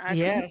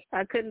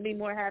 I couldn't be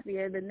more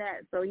happier than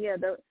that. So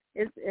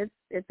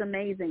it's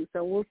amazing.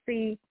 So we'll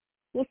see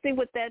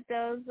what that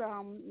does.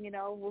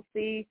 We'll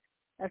see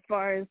as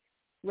far as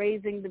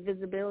raising the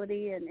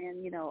visibility and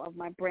of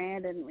my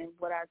brand and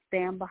what I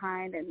stand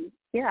behind. And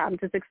I'm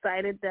just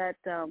excited that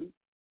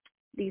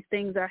these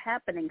things are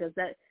happening because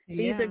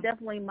these are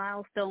definitely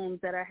milestones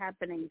that are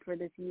happening for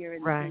this year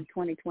in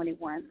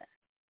 2021.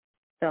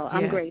 So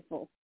I'm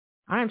grateful.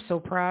 I'm so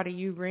proud of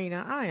you,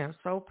 Rina. I am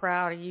so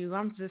proud of you.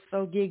 I'm just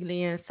so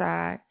giggly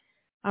inside.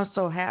 I'm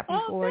so happy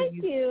for you.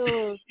 Thank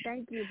you.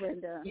 Thank you,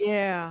 Brenda.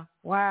 Yeah.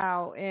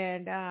 Wow.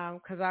 And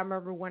because I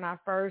remember when I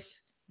first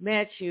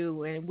met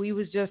you and we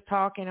was just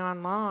talking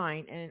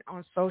online and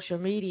on social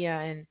media,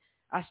 and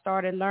I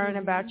started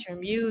learning about your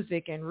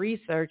music and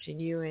researching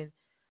you,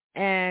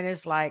 and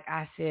it's like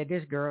I said,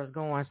 this girl's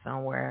going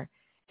somewhere.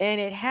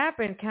 And it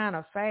happened kind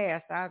of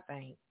fast, I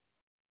think.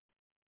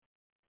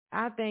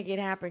 I think it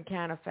happened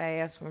kind of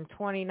fast from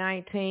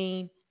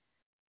 2019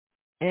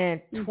 and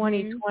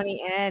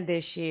 2020 and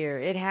this year.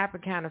 It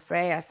happened kind of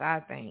fast, I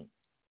think.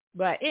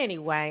 But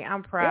anyway,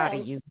 I'm proud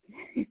of you.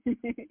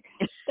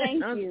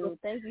 Thank you.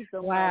 Thank you so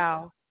much.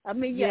 Wow. I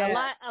mean,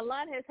 a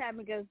lot has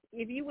happened because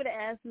if you would have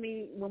asked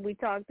me when we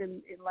talked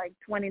in like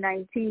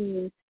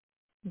 2019,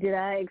 did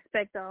I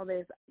expect all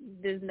this?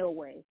 There's no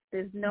way.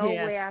 There's no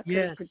way I could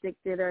have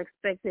predicted or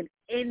expected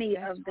any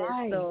of this.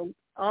 Right. So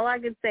all I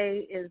can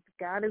say is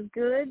God is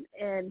good,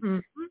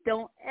 and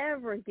don't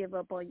ever give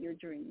up on your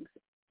dreams.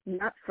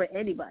 Not for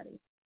anybody.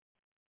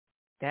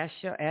 That's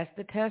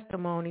the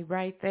testimony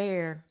right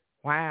there.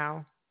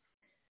 Wow.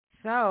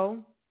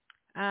 So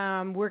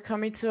we're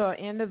coming to an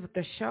end of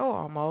the show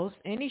almost.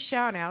 Any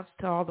shout outs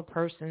to all the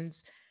persons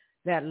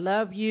that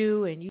love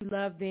you and you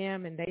love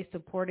them and they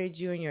supported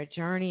you in your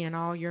journey and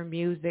all your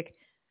music?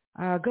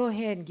 Go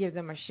ahead and give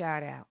them a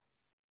shout out.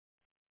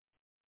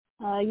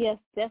 Yes,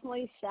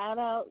 definitely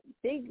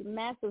big,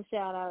 massive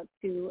shout out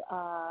to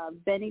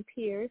Benny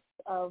Pierce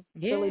of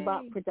Philly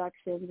Bop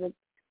Productions. And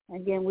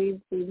again,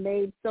 we've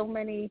made so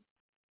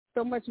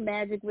much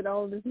magic with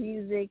all this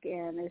music,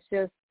 and it's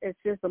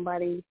just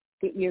somebody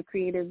get your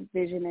creative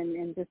vision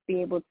and just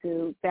be able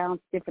to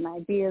bounce different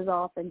ideas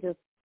off and just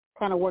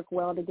kind of work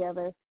well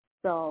together.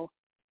 So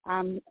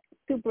I'm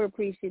super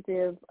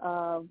appreciative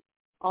of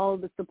all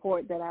the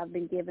support that I've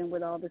been given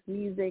with all this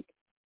music.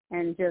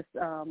 And just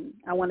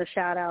I want to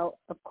shout out,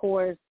 of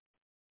course,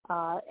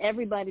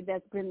 everybody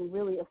that's been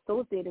really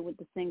associated with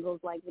the singles.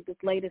 Like with this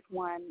latest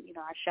one,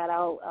 I shout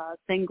out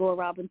Singor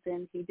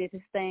Robinson. He did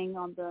his thing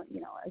on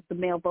as the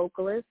male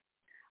vocalist.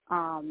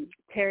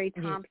 Terry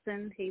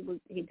Thompson, he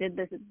did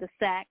the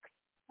sax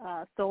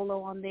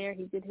solo on there.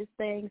 He did his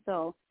thing.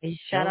 So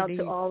shout out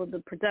to all of the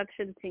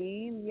production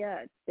team.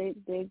 Yeah,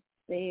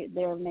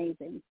 they're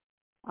amazing.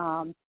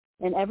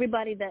 And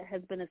everybody that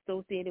has been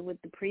associated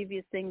with the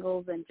previous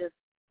singles and just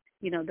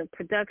the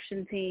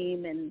production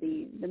team and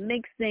the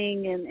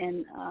mixing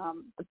and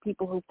the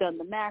people who've done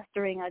the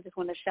mastering. I just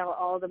want to shout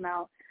all of them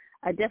out.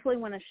 I definitely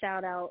want to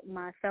shout out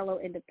my fellow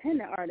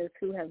independent artists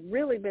who have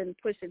really been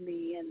pushing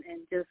me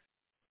and just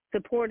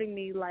supporting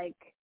me like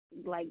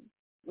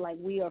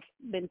we have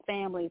been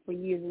family for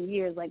years and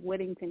years, like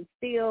Whittington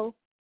Steele,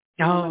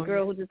 the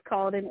girl who just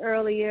called in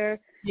earlier,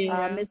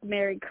 Miss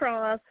Mary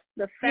Cross,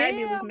 the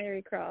fabulous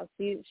Mary Cross.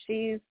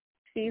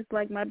 She's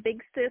like my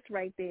big sis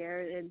right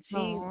there, and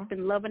she's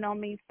been loving on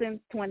me since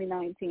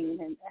 2019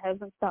 and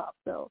hasn't stopped.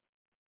 So,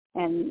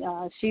 and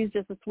she's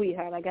just a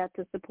sweetheart. I got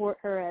to support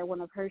her at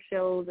one of her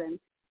shows, and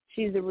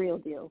she's the real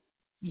deal.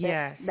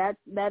 Yes.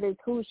 That is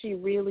who she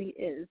really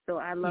is. So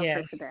I love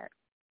her for that.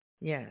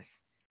 Yes.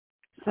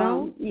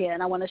 So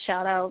and I want to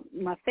shout out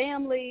my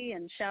family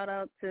and shout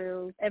out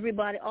to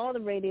everybody, all the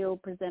radio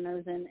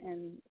presenters,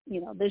 and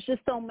there's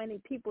just so many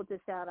people to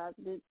shout out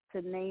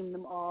to name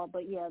them all.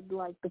 But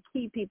like the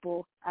key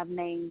people I've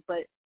named.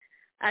 But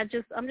I'm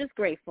just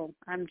grateful.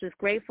 I'm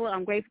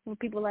grateful for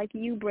people like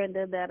you,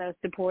 Brenda, that are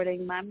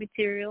supporting my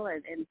material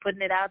and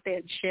putting it out there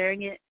and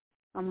sharing it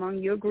among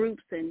your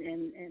groups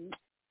and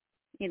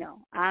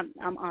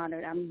I'm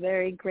honored. I'm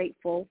very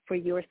grateful for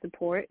your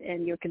support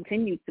and your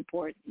continued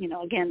support.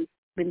 Again,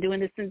 been doing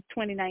this since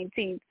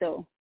 2019,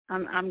 so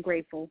I'm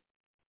grateful.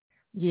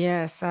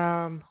 Yes.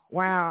 Wow.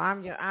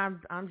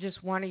 I'm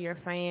just one of your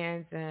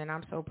fans, and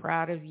I'm so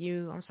proud of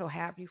you. I'm so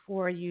happy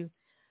for you.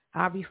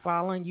 I'll be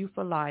following you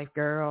for life,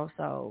 girl.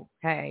 So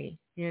hey,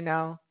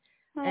 Oh,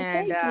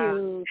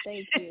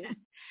 thank you.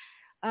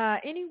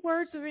 Any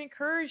words of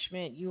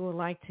encouragement you would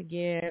like to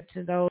give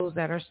to those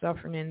that are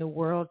suffering in the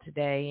world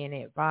today, and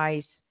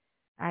advice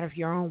out of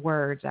your own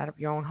words, out of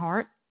your own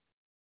heart?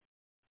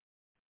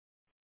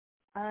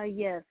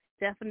 Yes,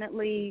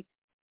 definitely.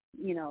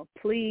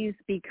 Please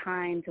be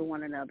kind to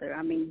one another.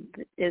 I mean,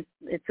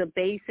 it's a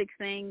basic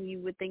thing. You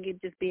would think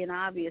it'd just be an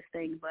obvious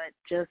thing, but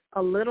just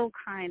a little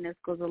kindness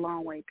goes a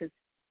long way, because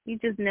you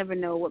just never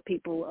know what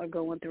people are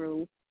going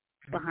through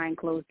behind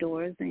closed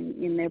doors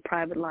and in their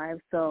private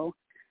lives. So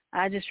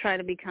I just try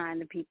to be kind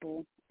to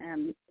people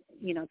and,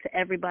 to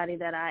everybody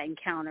that I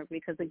encounter,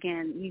 because,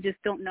 again, you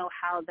just don't know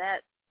how that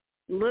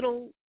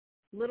little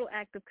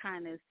act of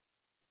kindness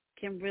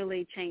can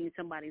really change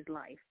somebody's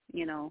life,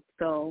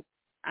 So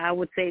I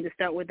would say to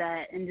start with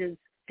that and just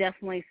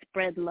definitely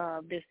spread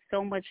love. There's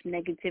so much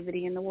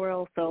negativity in the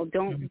world, so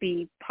don't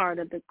be part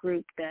of the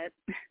group that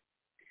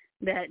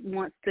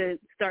wants to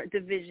start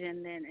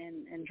division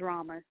and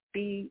drama.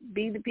 Be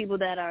the people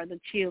that are the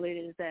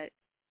cheerleaders,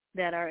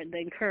 that are the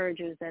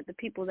encouragers, that the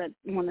people that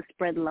want to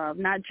spread love,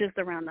 not just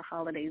around the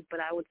holidays, but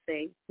I would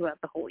say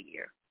throughout the whole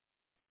year.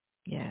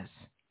 Yes,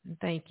 and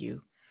thank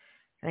you.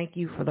 Thank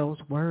you for those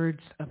words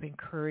of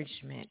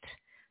encouragement.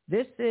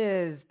 This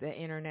is the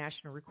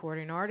international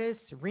recording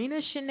artist,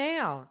 Rina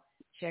Chanel.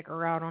 Check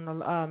her out on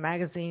the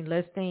magazine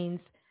listings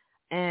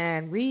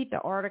and read the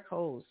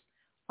articles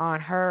on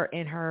her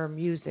and her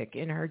music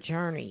and her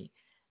journey.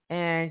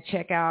 And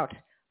check out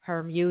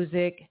her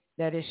music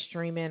that is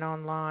streaming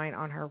online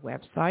on her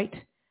website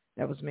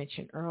that was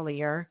mentioned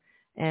earlier.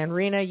 And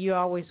Rina, you're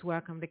always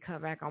welcome to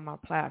come back on my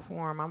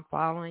platform. I'm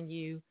following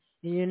you.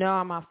 I'm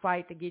going to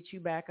fight to get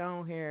you back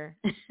on here.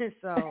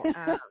 So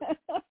I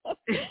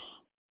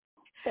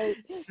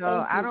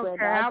don't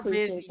care how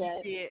busy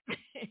you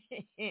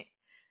get.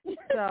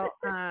 So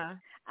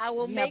I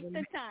will make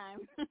the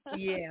time.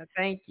 Yeah,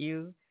 thank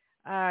you.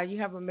 You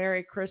have a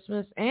Merry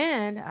Christmas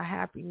and a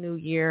Happy New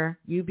Year.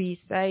 You be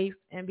safe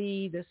and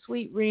be the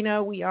sweet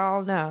Rina we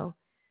all know.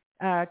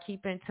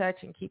 Keep in touch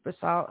and keep us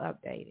all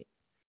updated.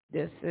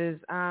 This is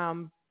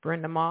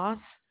Brenda Moss,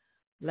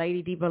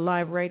 Lady Diva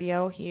Live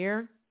Radio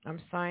here. I'm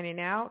signing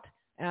out.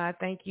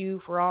 Thank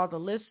you for all the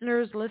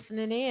listeners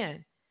listening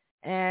in.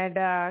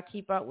 And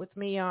keep up with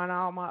me on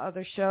all my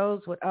other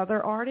shows with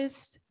other artists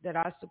that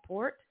I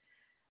support.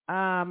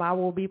 I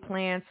will be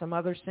playing some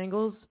other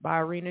singles by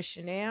Rina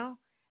Chanel.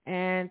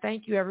 And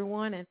thank you,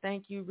 everyone. And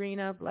thank you,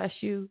 Rina. Bless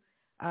you.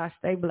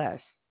 Stay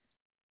blessed.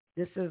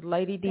 This is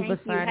Lady Diva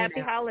signing out.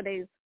 Happy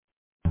holidays.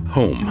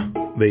 Home.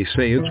 They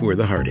say it's where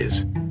the heart is.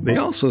 They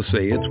also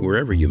say it's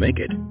wherever you make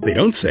it. They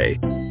don't say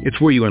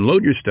it's where you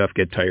unload your stuff,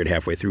 get tired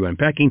halfway through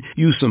unpacking,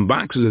 use some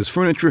boxes as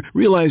furniture,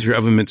 realize your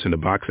oven mitt's in a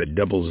box that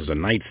doubles as a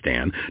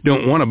nightstand,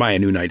 don't want to buy a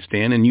new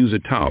nightstand, and use a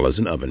towel as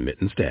an oven mitt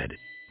instead.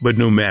 But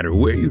no matter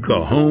where you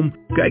call home,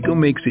 Geico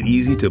makes it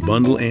easy to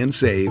bundle and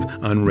save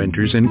on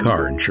renters and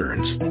car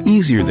insurance.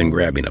 Easier than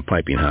grabbing a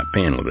piping hot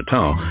pan with a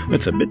towel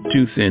that's a bit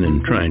too thin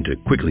and trying to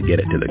quickly get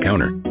it to the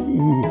counter.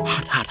 Ooh,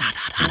 hot, hot, hot,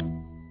 hot, hot.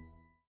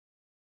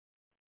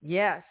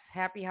 Yes,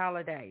 happy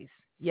holidays.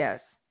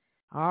 Yes.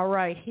 All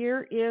right,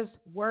 here is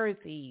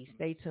Worthy.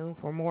 Stay tuned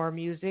for more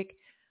music.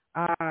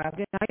 Good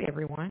night,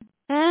 everyone.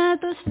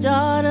 At the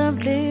start of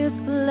this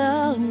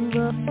love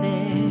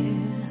affair,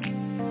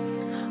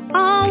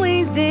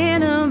 always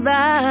dinner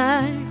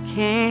by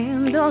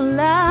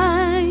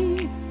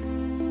candlelight,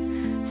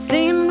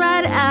 seemed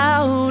right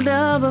out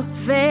of a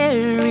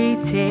fairy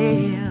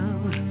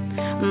tale,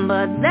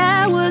 but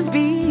that was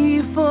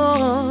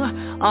before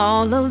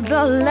all of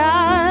the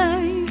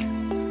lies.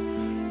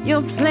 You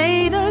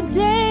played a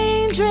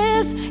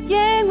dangerous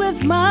game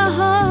with my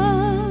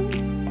heart,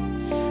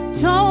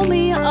 told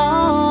me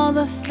all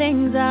the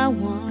things I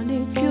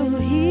wanted to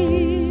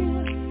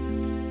hear.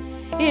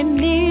 It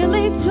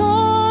nearly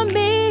tore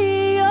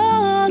me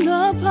all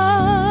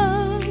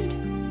apart.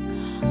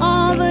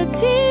 All the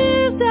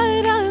tears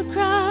that I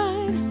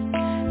cried,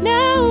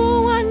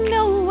 now I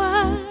know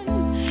why.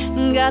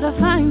 Gotta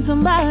find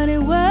somebody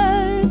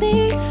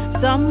worthy,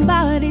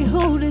 somebody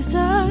who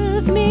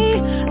deserves me.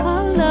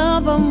 A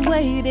love I've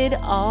waited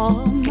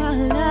all my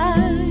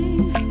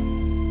life.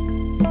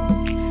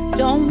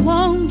 Don't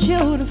want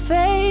you to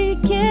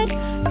fake it,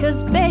 'cause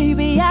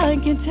baby I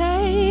can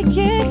take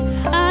it.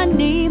 I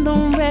need the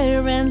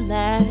rare and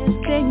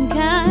lasting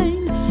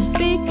kind,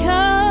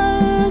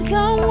 because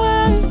I'm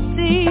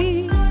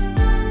worthy,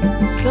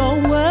 so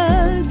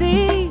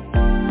worthy.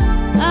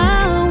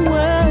 I'm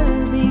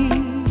worthy,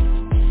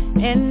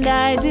 and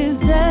I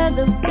deserve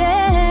the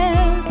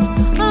best.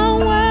 I'm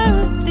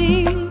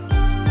worthy,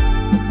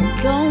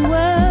 so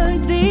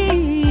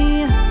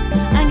worthy.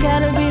 I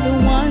gotta be the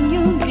one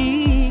you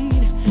need,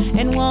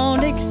 and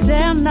won't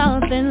accept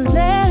nothing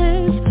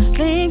less.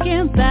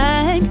 Thinking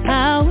back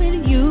how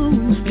it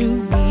used to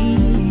be,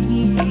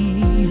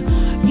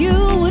 you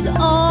would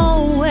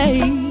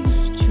always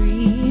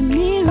treat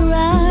me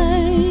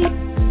right,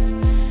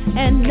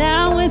 and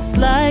now it's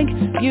like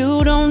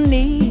you don't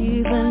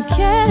even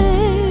care.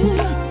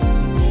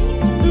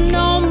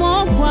 No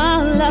more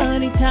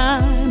quality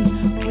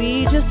time,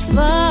 we just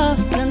fuss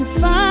and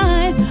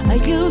fight. I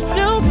used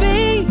to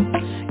be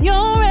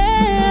your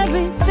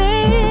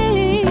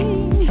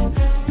everything,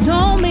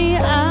 told me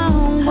I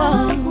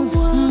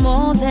was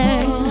more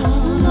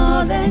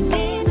than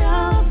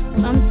enough.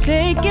 I'm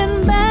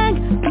taking back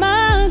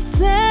my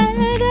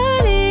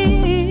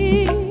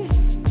sanity.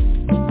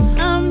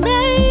 I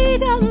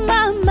made up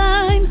my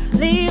mind,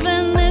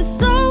 leaving this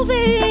all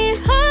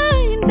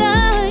behind.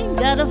 I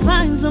gotta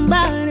find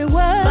somebody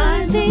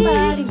worthy,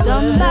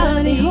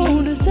 somebody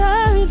who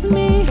deserves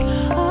me.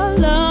 A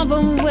love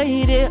I've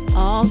waited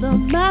all of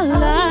my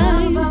life.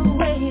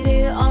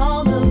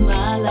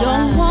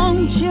 Don't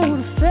want you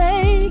to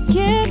fake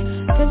it,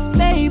 'cause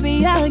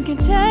baby I can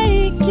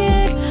take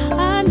it.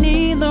 I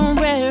need the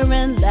rare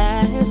and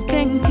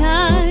lasting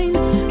kind,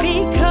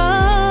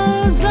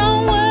 because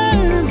I'm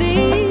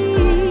worthy,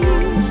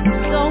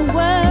 so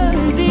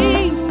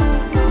worthy.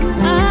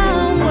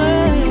 I'm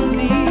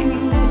worthy,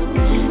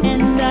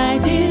 and I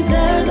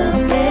deserve the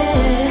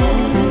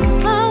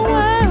best. I'm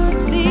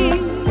worthy,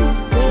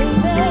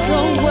 so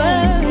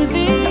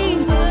worthy.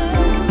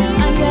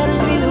 I gotta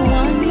be the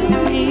one you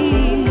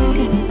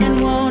need, and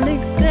won't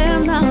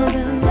accept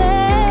nothing less.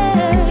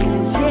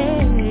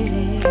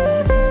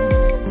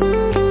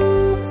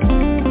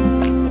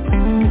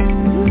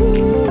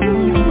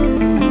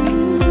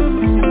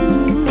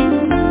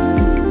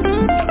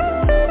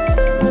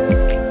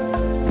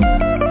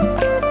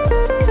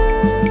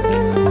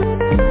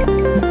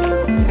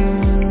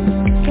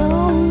 So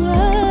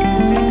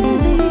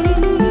worthy.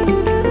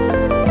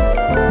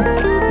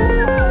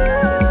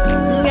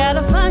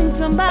 Gotta find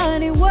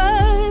somebody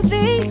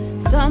worthy,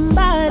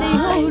 somebody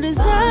who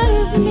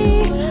deserves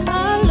me.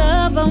 Our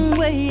love I've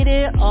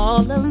waited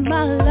all of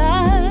my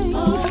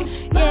life.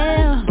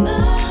 Yeah,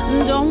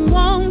 don't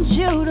want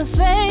you to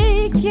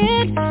fake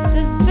it,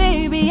 'cause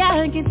baby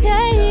I can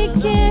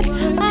take it.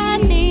 I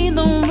need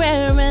the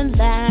rare and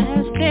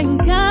lasting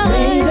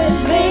kind.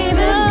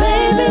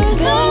 Baby,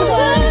 so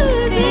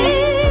worthy.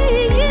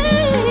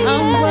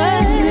 I'm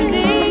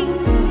worthy,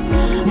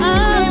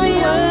 I'm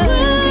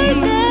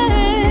worthy,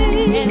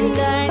 and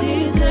I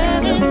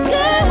deserve the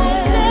best.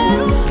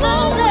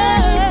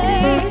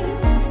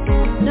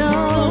 So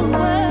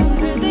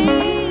worthy,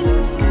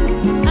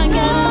 I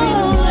gotta be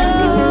the one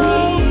you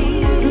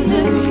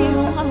need.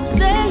 I'm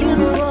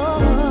saying,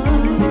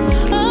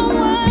 boy, I'm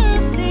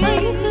worthy.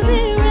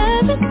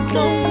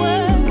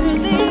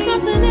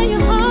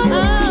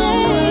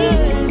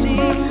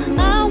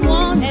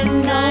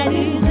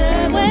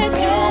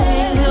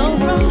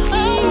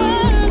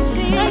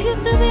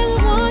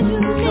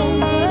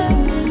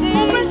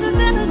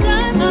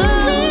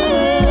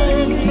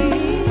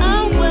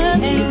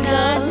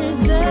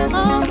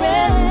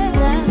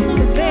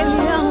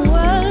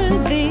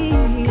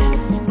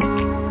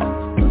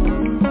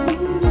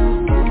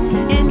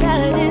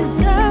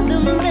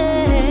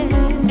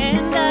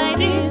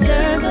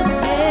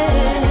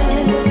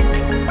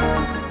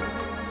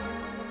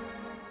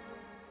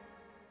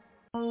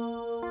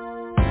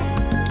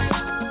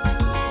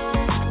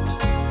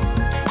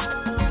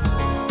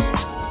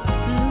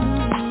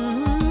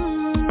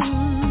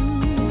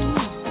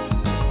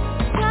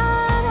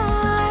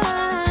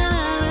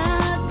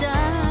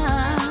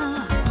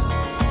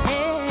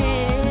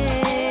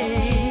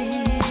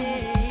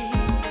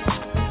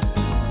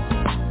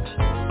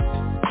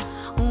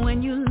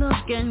 When you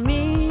look at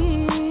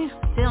me,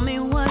 tell me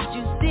what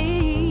you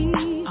see.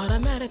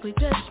 Automatically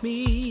test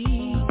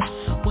me.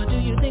 What do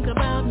you think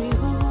about me?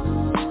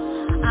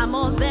 Ooh. I'm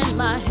more than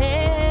my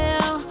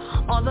hair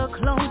or the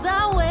clothes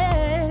I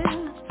wear.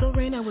 So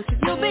Rina, what you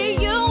say? You'll be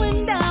you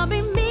and I'll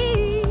be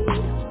me.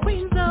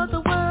 Queens of the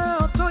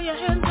world, throw your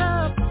hands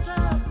up.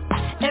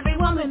 Every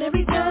woman,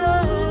 every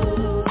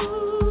girl.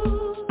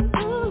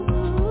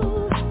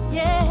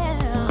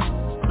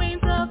 Yeah.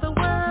 Queens of the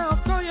world,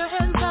 throw your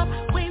hands up.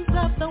 Queens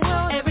of the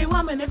world, every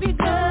woman, every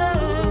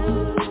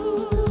girl.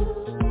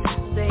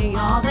 Say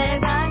all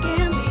that I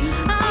can be.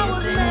 I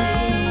was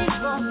made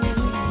for me.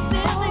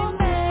 Simply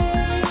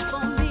made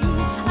for me.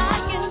 I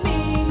can be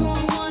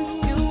one,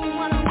 you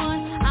one.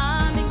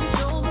 I make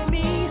you over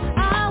me. I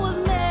was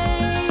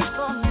made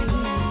for me.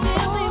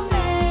 Simply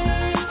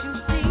made to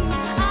see.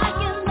 I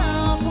can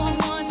love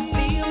one,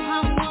 feel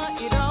how much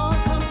it all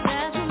comes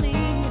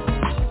naturally.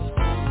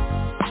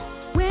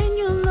 When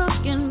you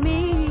look at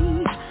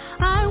me,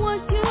 I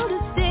want you to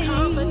see.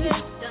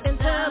 Confidence,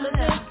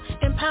 intelligence,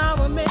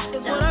 empowerment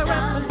is what I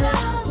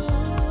represent.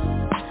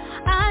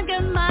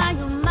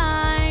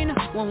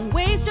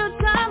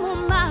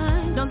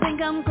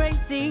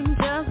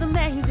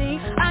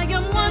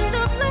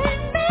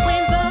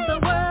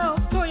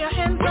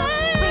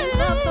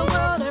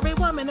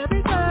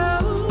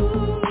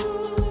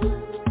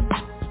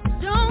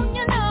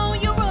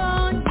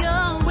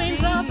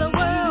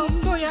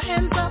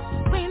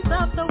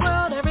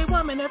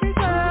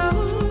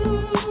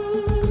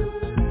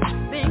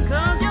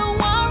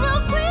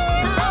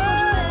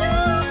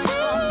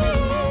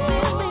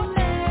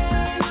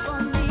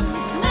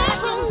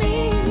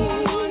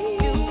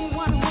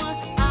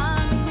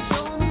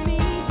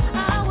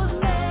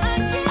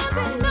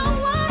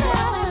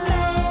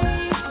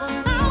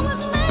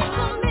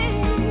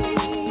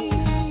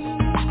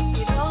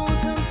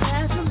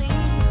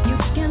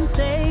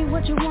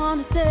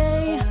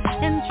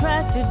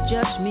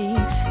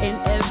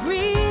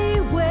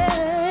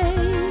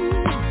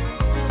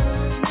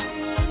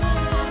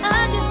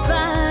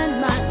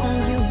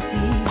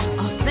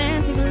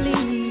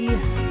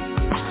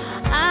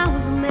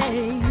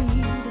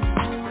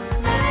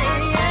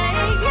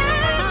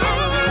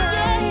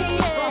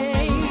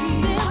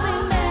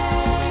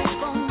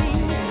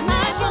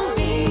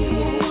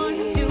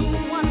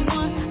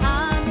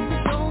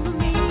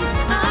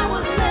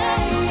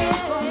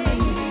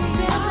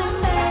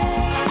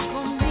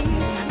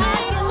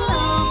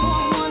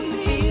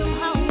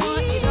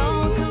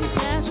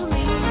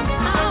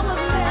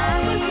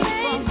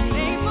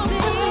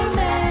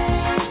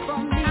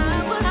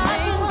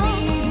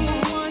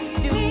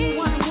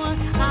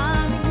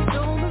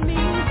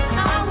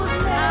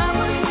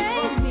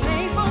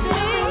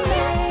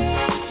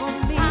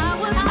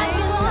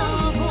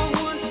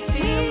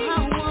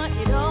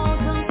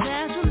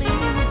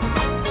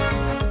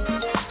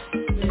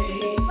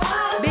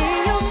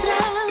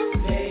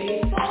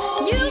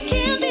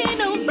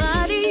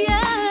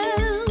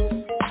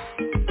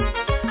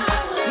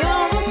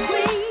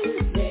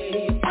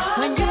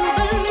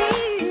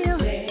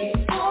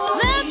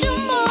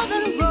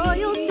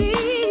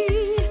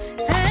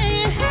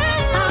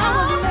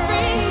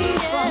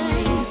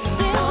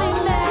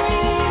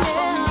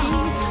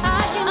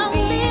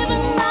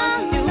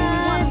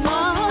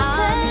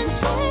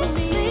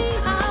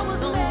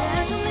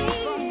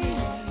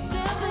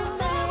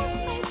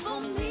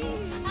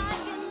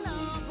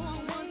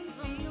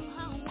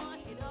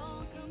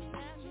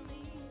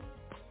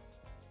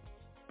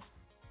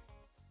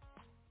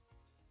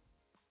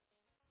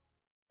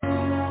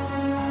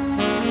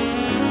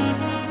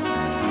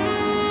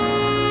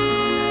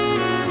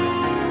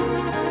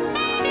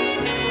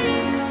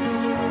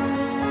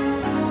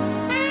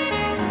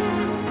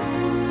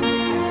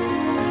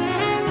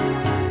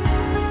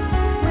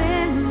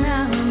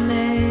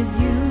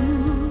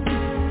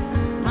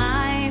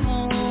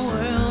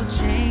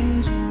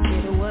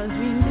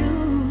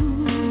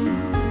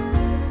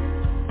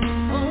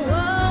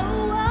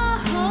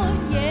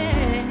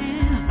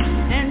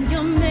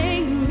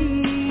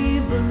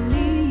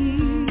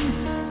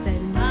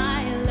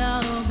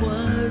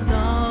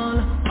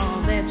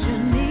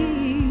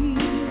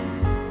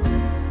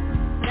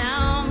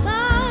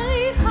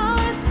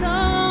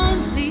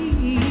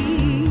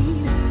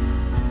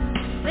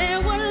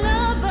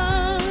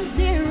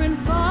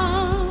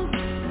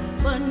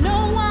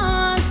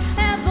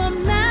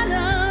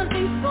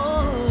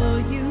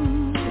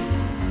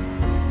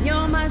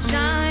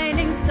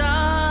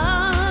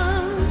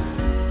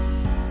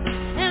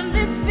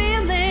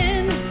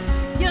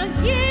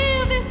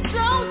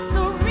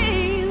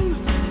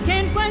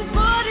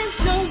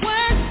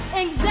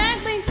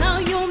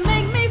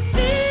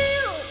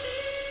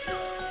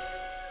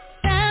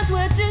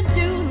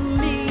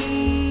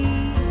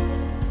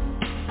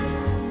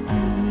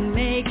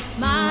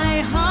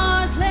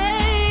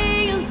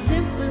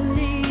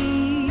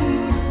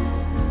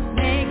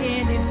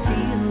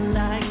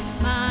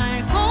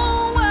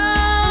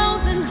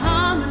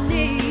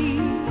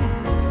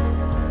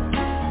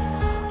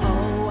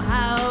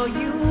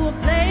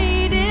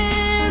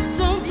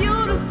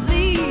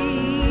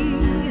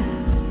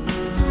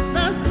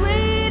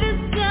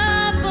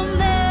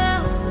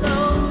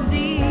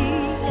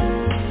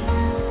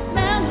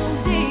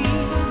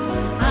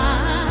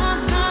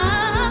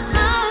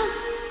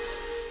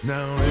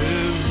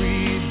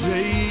 every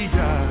day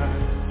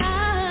I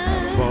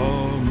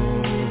fall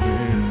more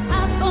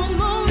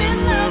in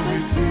love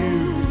with you.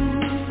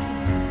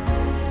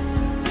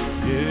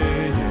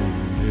 Yeah, yeah,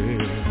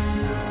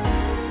 yeah.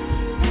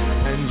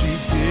 And you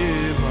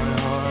give my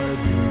heart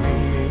the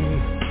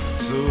meaning,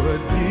 so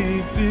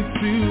addicted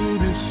to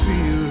this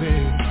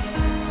feeling.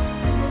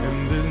 And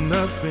there's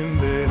nothing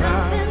that I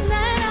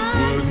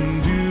wouldn't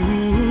do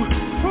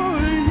for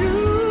you,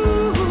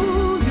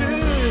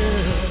 yeah.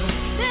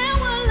 There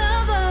were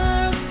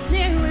lovers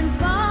near and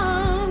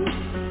far,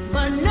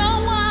 but no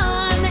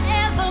one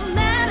ever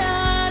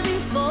mattered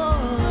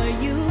before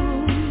you.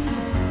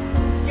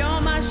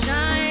 You're my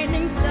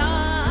shining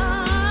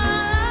star.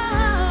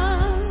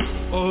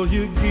 All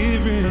you're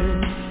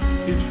giving,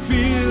 it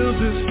feels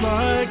just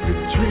like a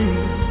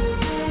dream,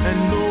 and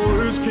no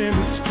words can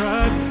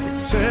describe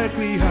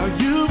exactly how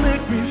you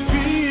make me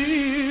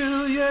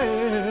feel,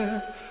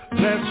 yeah.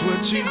 That's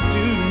what you do to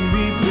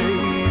me,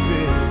 baby.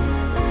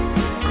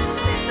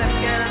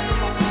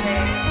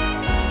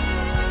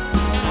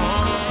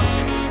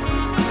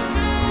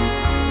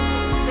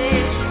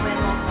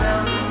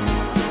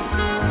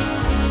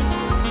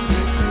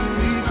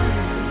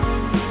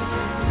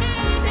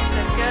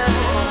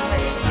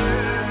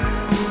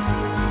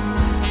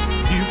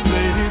 You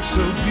played it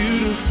so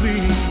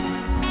beautifully.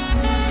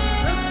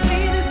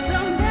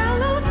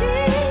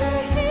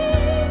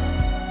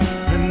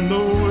 And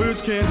no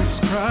words can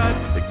describe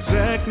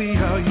exactly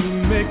how you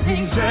make me,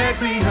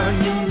 exactly how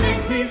you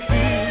make me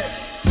feel.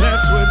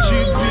 That's what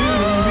you do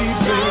to me,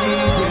 baby.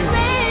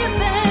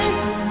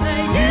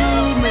 You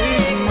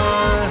make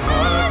my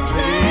heart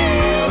play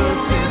a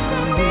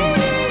symphony,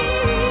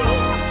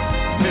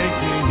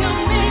 making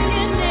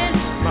it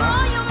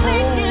my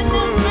whole world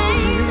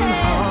in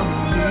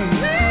harmony.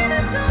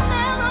 And know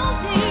how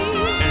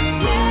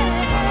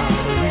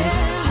you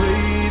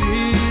played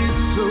it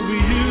so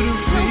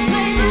beautifully.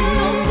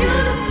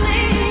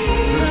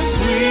 The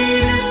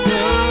sweetest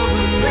of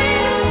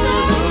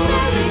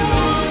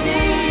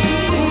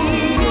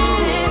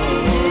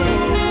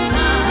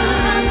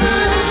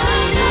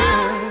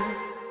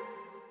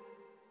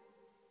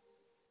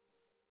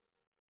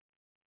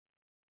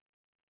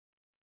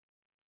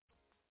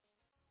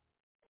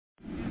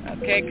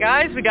Okay,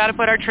 guys, we got to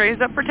put our trays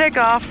up for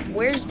takeoff.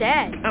 Where's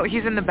Dad? Oh,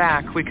 he's in the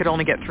back. We could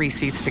only get 3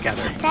 seats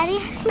together. Daddy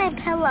has my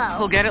pillow.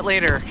 We'll get it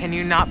later. Can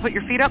you not put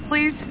your feet up,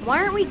 please? Why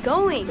aren't we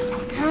going?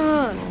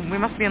 We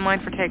must be in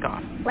line for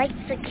takeoff. Like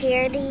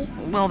security?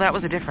 Well, that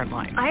was a different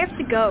line. I have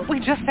to go. We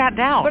just sat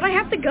down. But I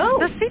have to go.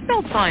 The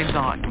seatbelt sign's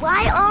on.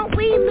 Why aren't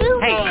we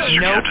moving? Hey,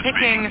 no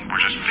picking. We're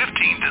just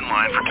 15th in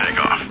line for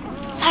takeoff.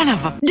 Son of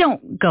a...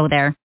 Don't go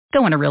there.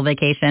 Go on a real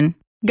vacation.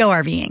 Go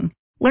RVing.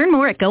 Learn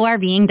more at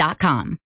GoRVing.com.